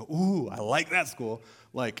schools and they go, ooh, I like that school.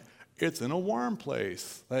 Like, it's in a warm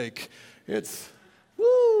place. Like, it's,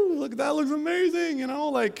 woo, look, that looks amazing, you know,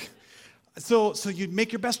 like, so you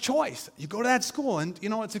make your best choice. You go to that school and, you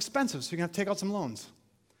know, it's expensive, so you're going to have to take out some loans.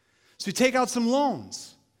 So you take out some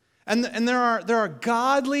loans. And there are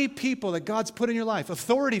godly people that God's put in your life,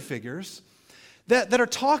 authority figures, that are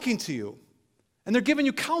talking to you. And they're giving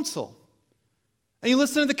you counsel. And you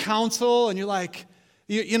listen to the counsel and you're like,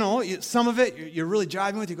 you know, some of it you're really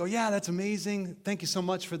jiving with. You go, yeah, that's amazing. Thank you so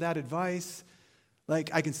much for that advice. Like,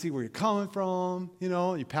 I can see where you're coming from. You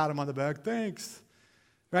know, you pat them on the back. Thanks.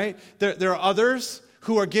 Right? There are others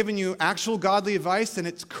who are giving you actual godly advice and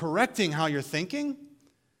it's correcting how you're thinking.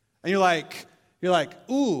 And you're like,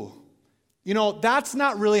 ooh, you know, that's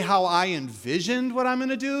not really how I envisioned what I'm going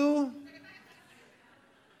to do.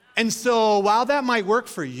 And so while that might work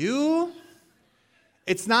for you,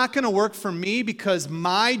 it's not going to work for me because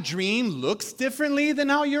my dream looks differently than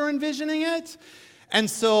how you're envisioning it. And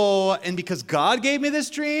because God gave me this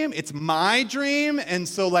dream, it's my dream. And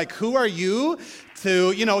so, like, who are you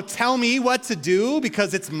to, you know, tell me what to do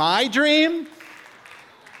because it's my dream?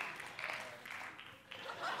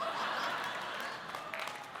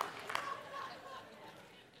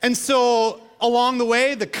 And so along the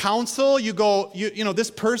way, the counsel, you go, you know, this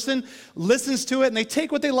person listens to it and they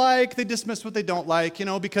take what they like, they dismiss what they don't like, you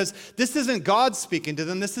know, because this isn't God speaking to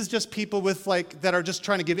them. This is just people with that are just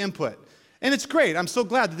trying to give input. And it's great. I'm so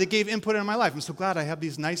glad that they gave input in my life. I'm so glad I have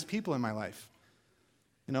these nice people in my life.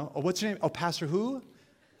 You know, oh, what's your name? Oh, pastor who?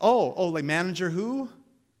 Oh, like manager who?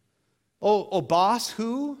 Oh, boss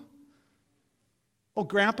who? Oh,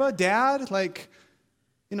 grandpa, dad, like,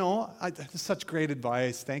 you know, this is such great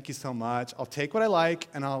advice. Thank you so much. I'll take what I like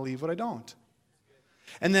and I'll leave what I don't.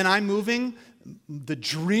 And then I'm moving the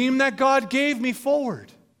dream that God gave me forward.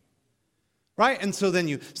 Right? And so then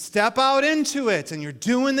you step out into it and you're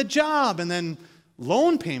doing the job and then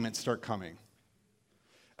loan payments start coming.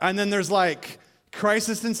 And then there's like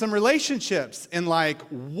crisis in some relationships and like,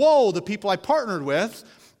 whoa, the people I partnered with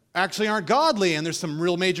actually aren't godly and there's some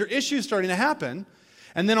real major issues starting to happen.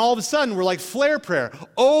 And then all of a sudden, we're like flare prayer.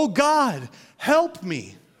 Oh, God, help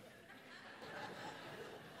me.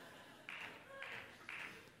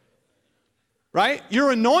 Right?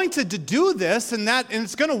 You're anointed to do this, and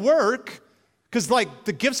it's going to work because, like,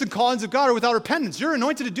 the gifts and callings of God are without repentance. You're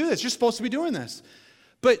anointed to do this. You're supposed to be doing this.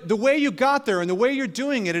 But the way you got there and the way you're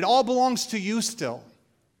doing it, it all belongs to you still.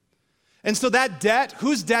 And so that debt,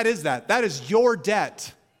 whose debt is that? That is your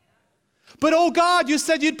debt. But, oh, God, you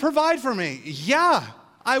said you'd provide for me. Yeah.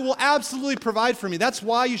 I will absolutely provide for me. That's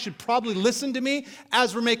why you should probably listen to me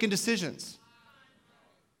as we're making decisions.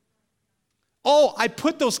 Oh, I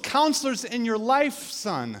put those counselors in your life,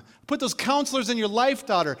 son. Put those counselors in your life,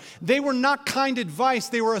 daughter. They were not kind advice.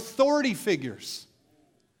 They were authority figures.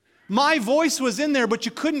 My voice was in there, but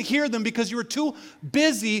you couldn't hear them because you were too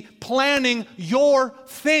busy planning your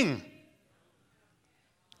thing.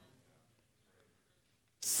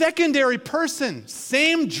 Secondary person,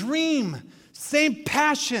 same dream. Same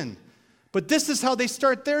passion. But this is how they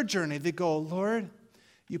start their journey. They go, Lord,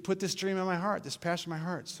 you put this dream in my heart, this passion in my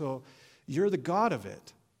heart, so you're the God of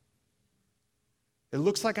it. It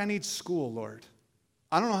looks like I need school, Lord.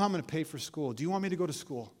 I don't know how I'm going to pay for school. Do you want me to go to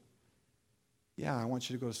school? Yeah, I want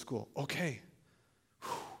you to go to school. Okay.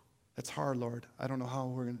 Whew. That's hard, Lord. I don't know how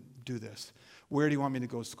we're going to do this. Where do you want me to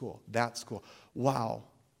go to school? That school. Wow,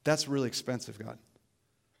 that's really expensive, God.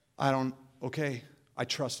 Okay, I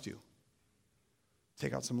trust you.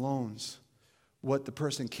 Take out some loans. What the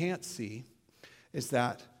person can't see is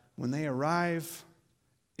that when they arrive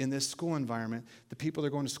in this school environment, the people they're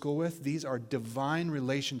going to school with, these are divine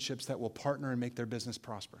relationships that will partner and make their business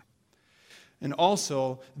prosper. And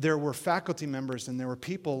also, there were faculty members and there were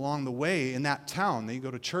people along the way in that town. You go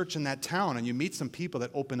to church in that town and you meet some people that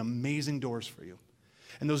open amazing doors for you.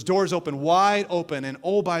 And those doors open wide open. And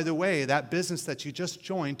oh, by the way, that business that you just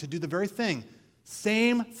joined to do the very thing,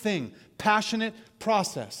 same thing, passionate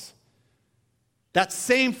process. That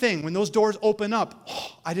same thing, when those doors open up,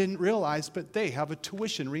 oh, I didn't realize, but they have a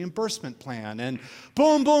tuition reimbursement plan. And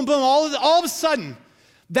boom, boom, boom, all of a sudden,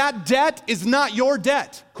 that debt is not your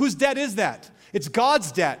debt. Whose debt is that? It's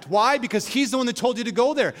God's debt. Why? Because He's the one that told you to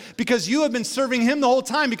go there. Because you have been serving Him the whole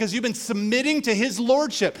time. Because you've been submitting to His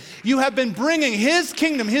lordship. You have been bringing His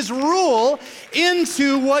kingdom, His rule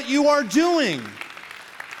into what you are doing.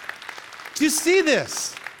 Do you see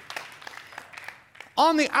this?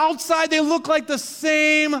 On the outside, they look like the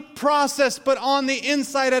same process, but on the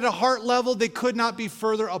inside, at a heart level, they could not be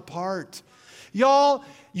further apart. Y'all,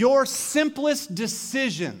 your simplest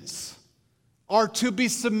decisions are to be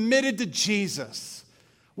submitted to Jesus.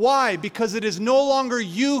 Why? Because it is no longer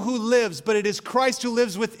you who lives, but it is Christ who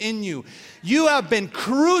lives within you. You have been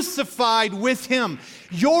crucified with Him.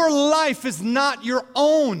 Your life is not your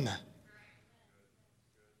own.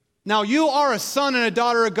 Now, you are a son and a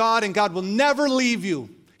daughter of God, and God will never leave you.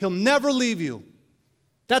 He'll never leave you.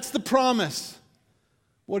 That's the promise.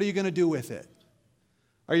 What are you going to do with it?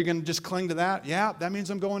 Are you going to just cling to that? Yeah, that means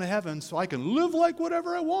I'm going to heaven, so I can live like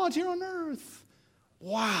whatever I want here on earth.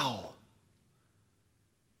 Wow.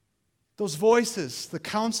 Those voices, the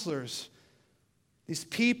counselors, these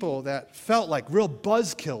people that felt like real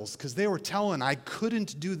buzzkills because they were telling I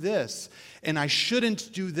couldn't do this and I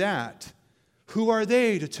shouldn't do that. Who are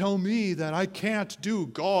they to tell me that I can't do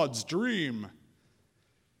God's dream?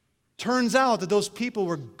 Turns out that those people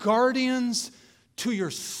were guardians to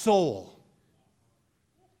your soul.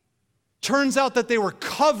 Turns out that they were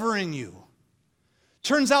covering you.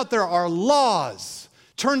 Turns out there are laws.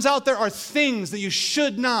 Turns out there are things that you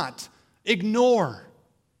should not ignore.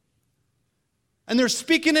 And they're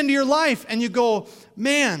speaking into your life, and you go,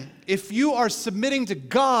 man, if you are submitting to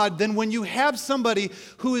God, then when you have somebody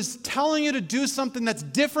who is telling you to do something that's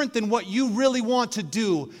different than what you really want to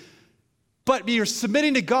do, but you're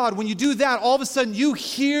submitting to God, when you do that, all of a sudden you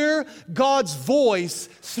hear God's voice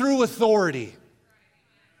through authority.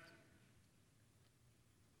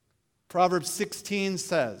 Proverbs 16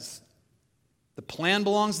 says, the plan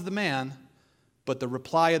belongs to the man, but the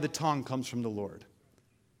reply of the tongue comes from the Lord.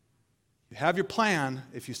 You have your plan.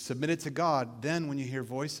 If you submit it to God, then when you hear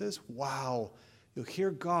voices, wow, you'll hear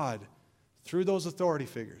God through those authority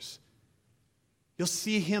figures. You'll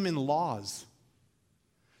see Him in laws.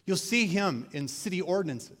 You'll see Him in city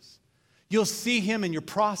ordinances. You'll see Him in your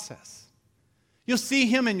process. You'll see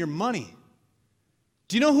Him in your money.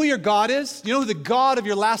 Do you know who your God is? Do you know who the God of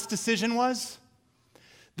your last decision was?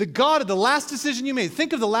 The God of the last decision you made.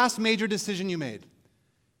 Think of the last major decision you made.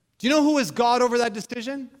 Do you know who is God over that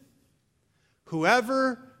decision?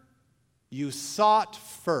 Whoever you sought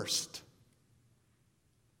first.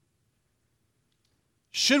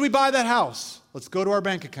 Should we buy that house? Let's go to our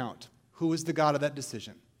bank account. Who is the God of that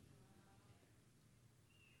decision?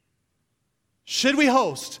 Should we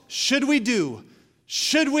host? Should we do?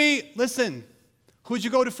 Should we, listen, who'd you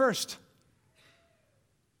go to first?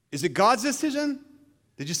 Is it God's decision?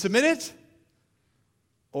 Did you submit it?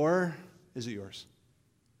 Or is it yours?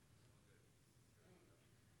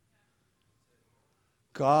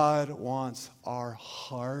 God wants our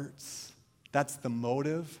hearts. That's the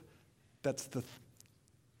motive.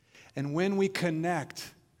 And when we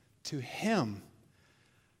connect to Him,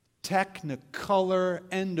 technicolor,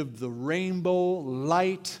 end of the rainbow,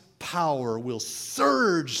 light, power will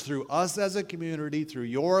surge through us as a community, through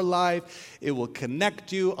your life. It will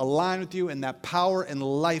connect you, align with you, and that power and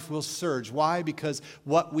life will surge. Why? Because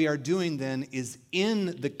what we are doing then is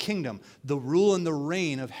in the kingdom, the rule and the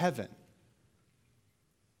reign of heaven.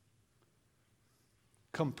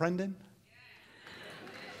 Comprenden?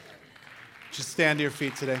 Just stand to your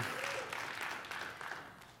feet today.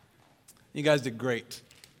 You guys did great.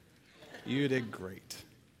 You did great.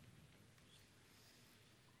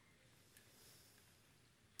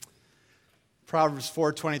 Proverbs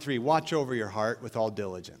 4:23, watch over your heart with all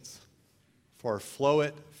diligence, for flow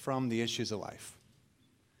it from the issues of life.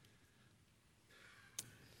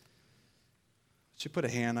 Would you put a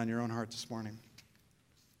hand on your own heart this morning?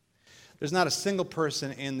 There's not a single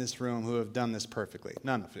person in this room who have done this perfectly.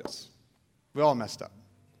 None of us. We all messed up.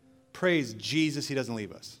 Praise Jesus, He doesn't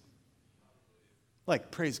leave us.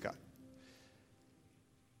 Praise God.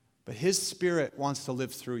 But His Spirit wants to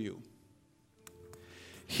live through you.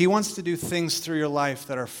 He wants to do things through your life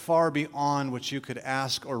that are far beyond what you could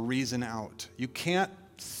ask or reason out. You can't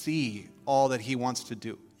see all that He wants to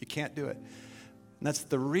do. You can't do it. And that's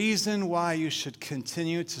the reason why you should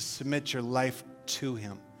continue to submit your life to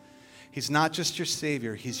Him. He's not just your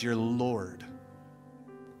Savior, He's your Lord.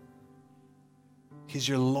 He's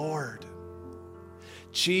your Lord.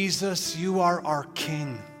 Jesus, you are our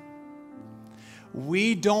King.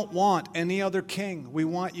 We don't want any other king. We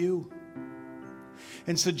want you.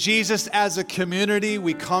 And so, Jesus, as a community,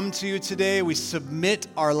 we come to you today. We submit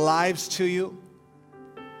our lives to you.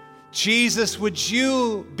 Jesus, would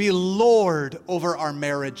you be Lord over our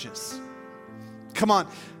marriages? Come on.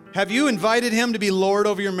 Have you invited him to be Lord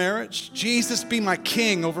over your marriage? Jesus, be my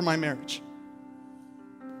king over my marriage.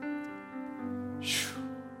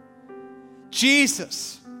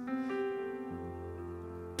 Jesus,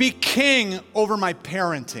 be king over my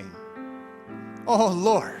parenting. Oh,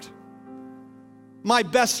 Lord, my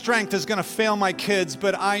best strength is going to fail my kids,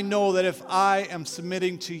 but I know that if I am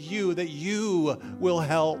submitting to you, that you will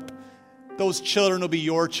help. Those children will be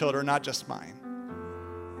your children, not just mine.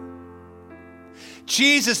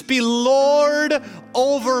 Jesus, be Lord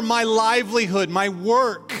over my livelihood, my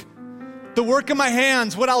work, the work of my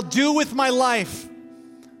hands, what I'll do with my life,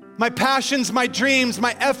 my passions, my dreams,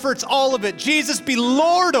 my efforts, all of it. Jesus, be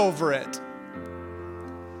Lord over it.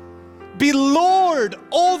 Be Lord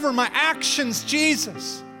over my actions,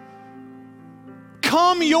 Jesus.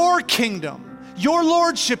 Come your kingdom, your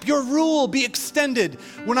lordship, your rule be extended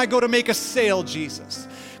when I go to make a sale, Jesus.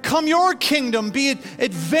 Come your kingdom, be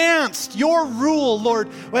advanced, your rule, Lord,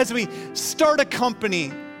 as we start a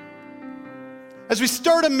company, as we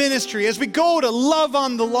start a ministry, as we go to love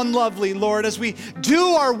on the unlovely, Lord, as we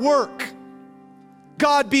do our work.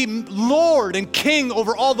 God, be Lord and King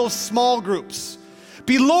over all those small groups.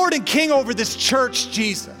 Be Lord and King over this church,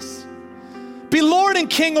 Jesus. Be Lord and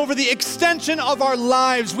King over the extension of our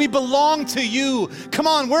lives. We belong to you. Come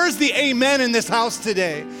on, where's the amen in this house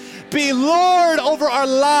today? Be Lord over our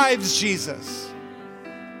lives, Jesus.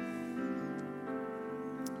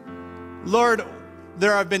 Lord,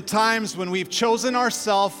 there have been times when we've chosen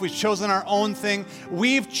ourselves, we've chosen our own thing.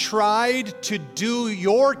 We've tried to do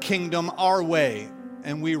your kingdom our way,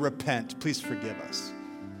 and we repent. Please forgive us.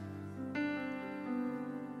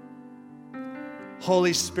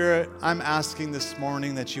 Holy Spirit, I'm asking this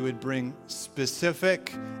morning that you would bring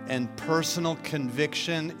specific and personal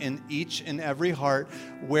conviction in each and every heart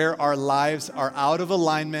where our lives are out of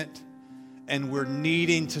alignment and we're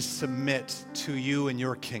needing to submit to you and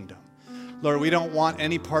your kingdom. Lord, we don't want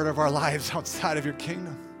any part of our lives outside of your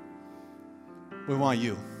kingdom. We want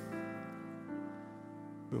you.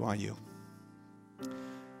 We want you.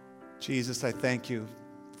 Jesus, I thank you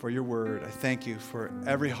for your word. I thank you for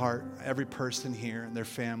every heart, every person here and their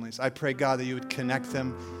families. I pray, God, that you would connect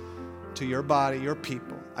them to your body, your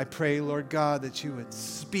people. I pray, Lord God, that you would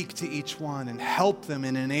speak to each one and help them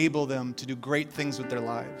and enable them to do great things with their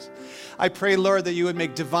lives. I pray, Lord, that you would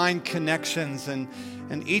make divine connections and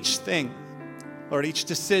each thing, Lord, each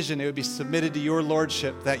decision, it would be submitted to your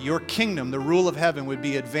lordship, that your kingdom, the rule of heaven, would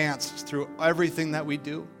be advanced through everything that we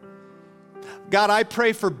do. God, I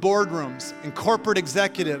pray for boardrooms and corporate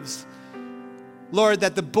executives, Lord,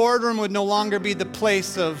 that the boardroom would no longer be the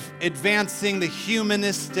place of advancing the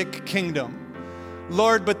humanistic kingdom.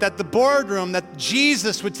 Lord, but that the boardroom, that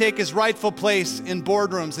Jesus would take his rightful place in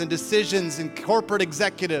boardrooms and decisions and corporate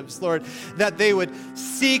executives, Lord, that they would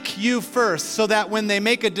seek you first so that when they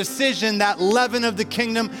make a decision, that leaven of the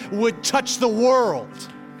kingdom would touch the world.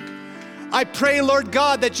 I pray, Lord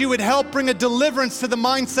God, that you would help bring a deliverance to the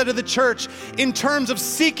mindset of the church in terms of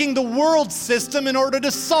seeking the world system in order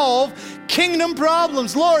to solve kingdom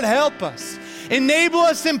problems. Lord, help us. Enable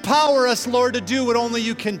us, empower us, Lord, to do what only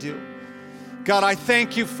you can do. God, I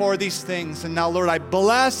thank you for these things. And now, Lord, I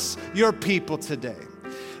bless your people today.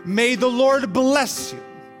 May the Lord bless you.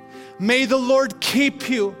 May the Lord keep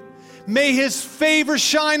you. May his favor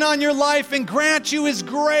shine on your life and grant you his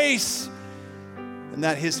grace. And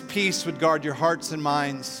that his peace would guard your hearts and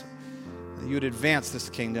minds. That you would advance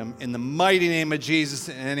this kingdom in the mighty name of Jesus.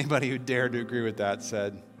 And anybody who dared to agree with that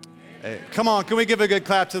said, hey, come on, can we give a good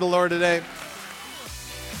clap to the Lord today?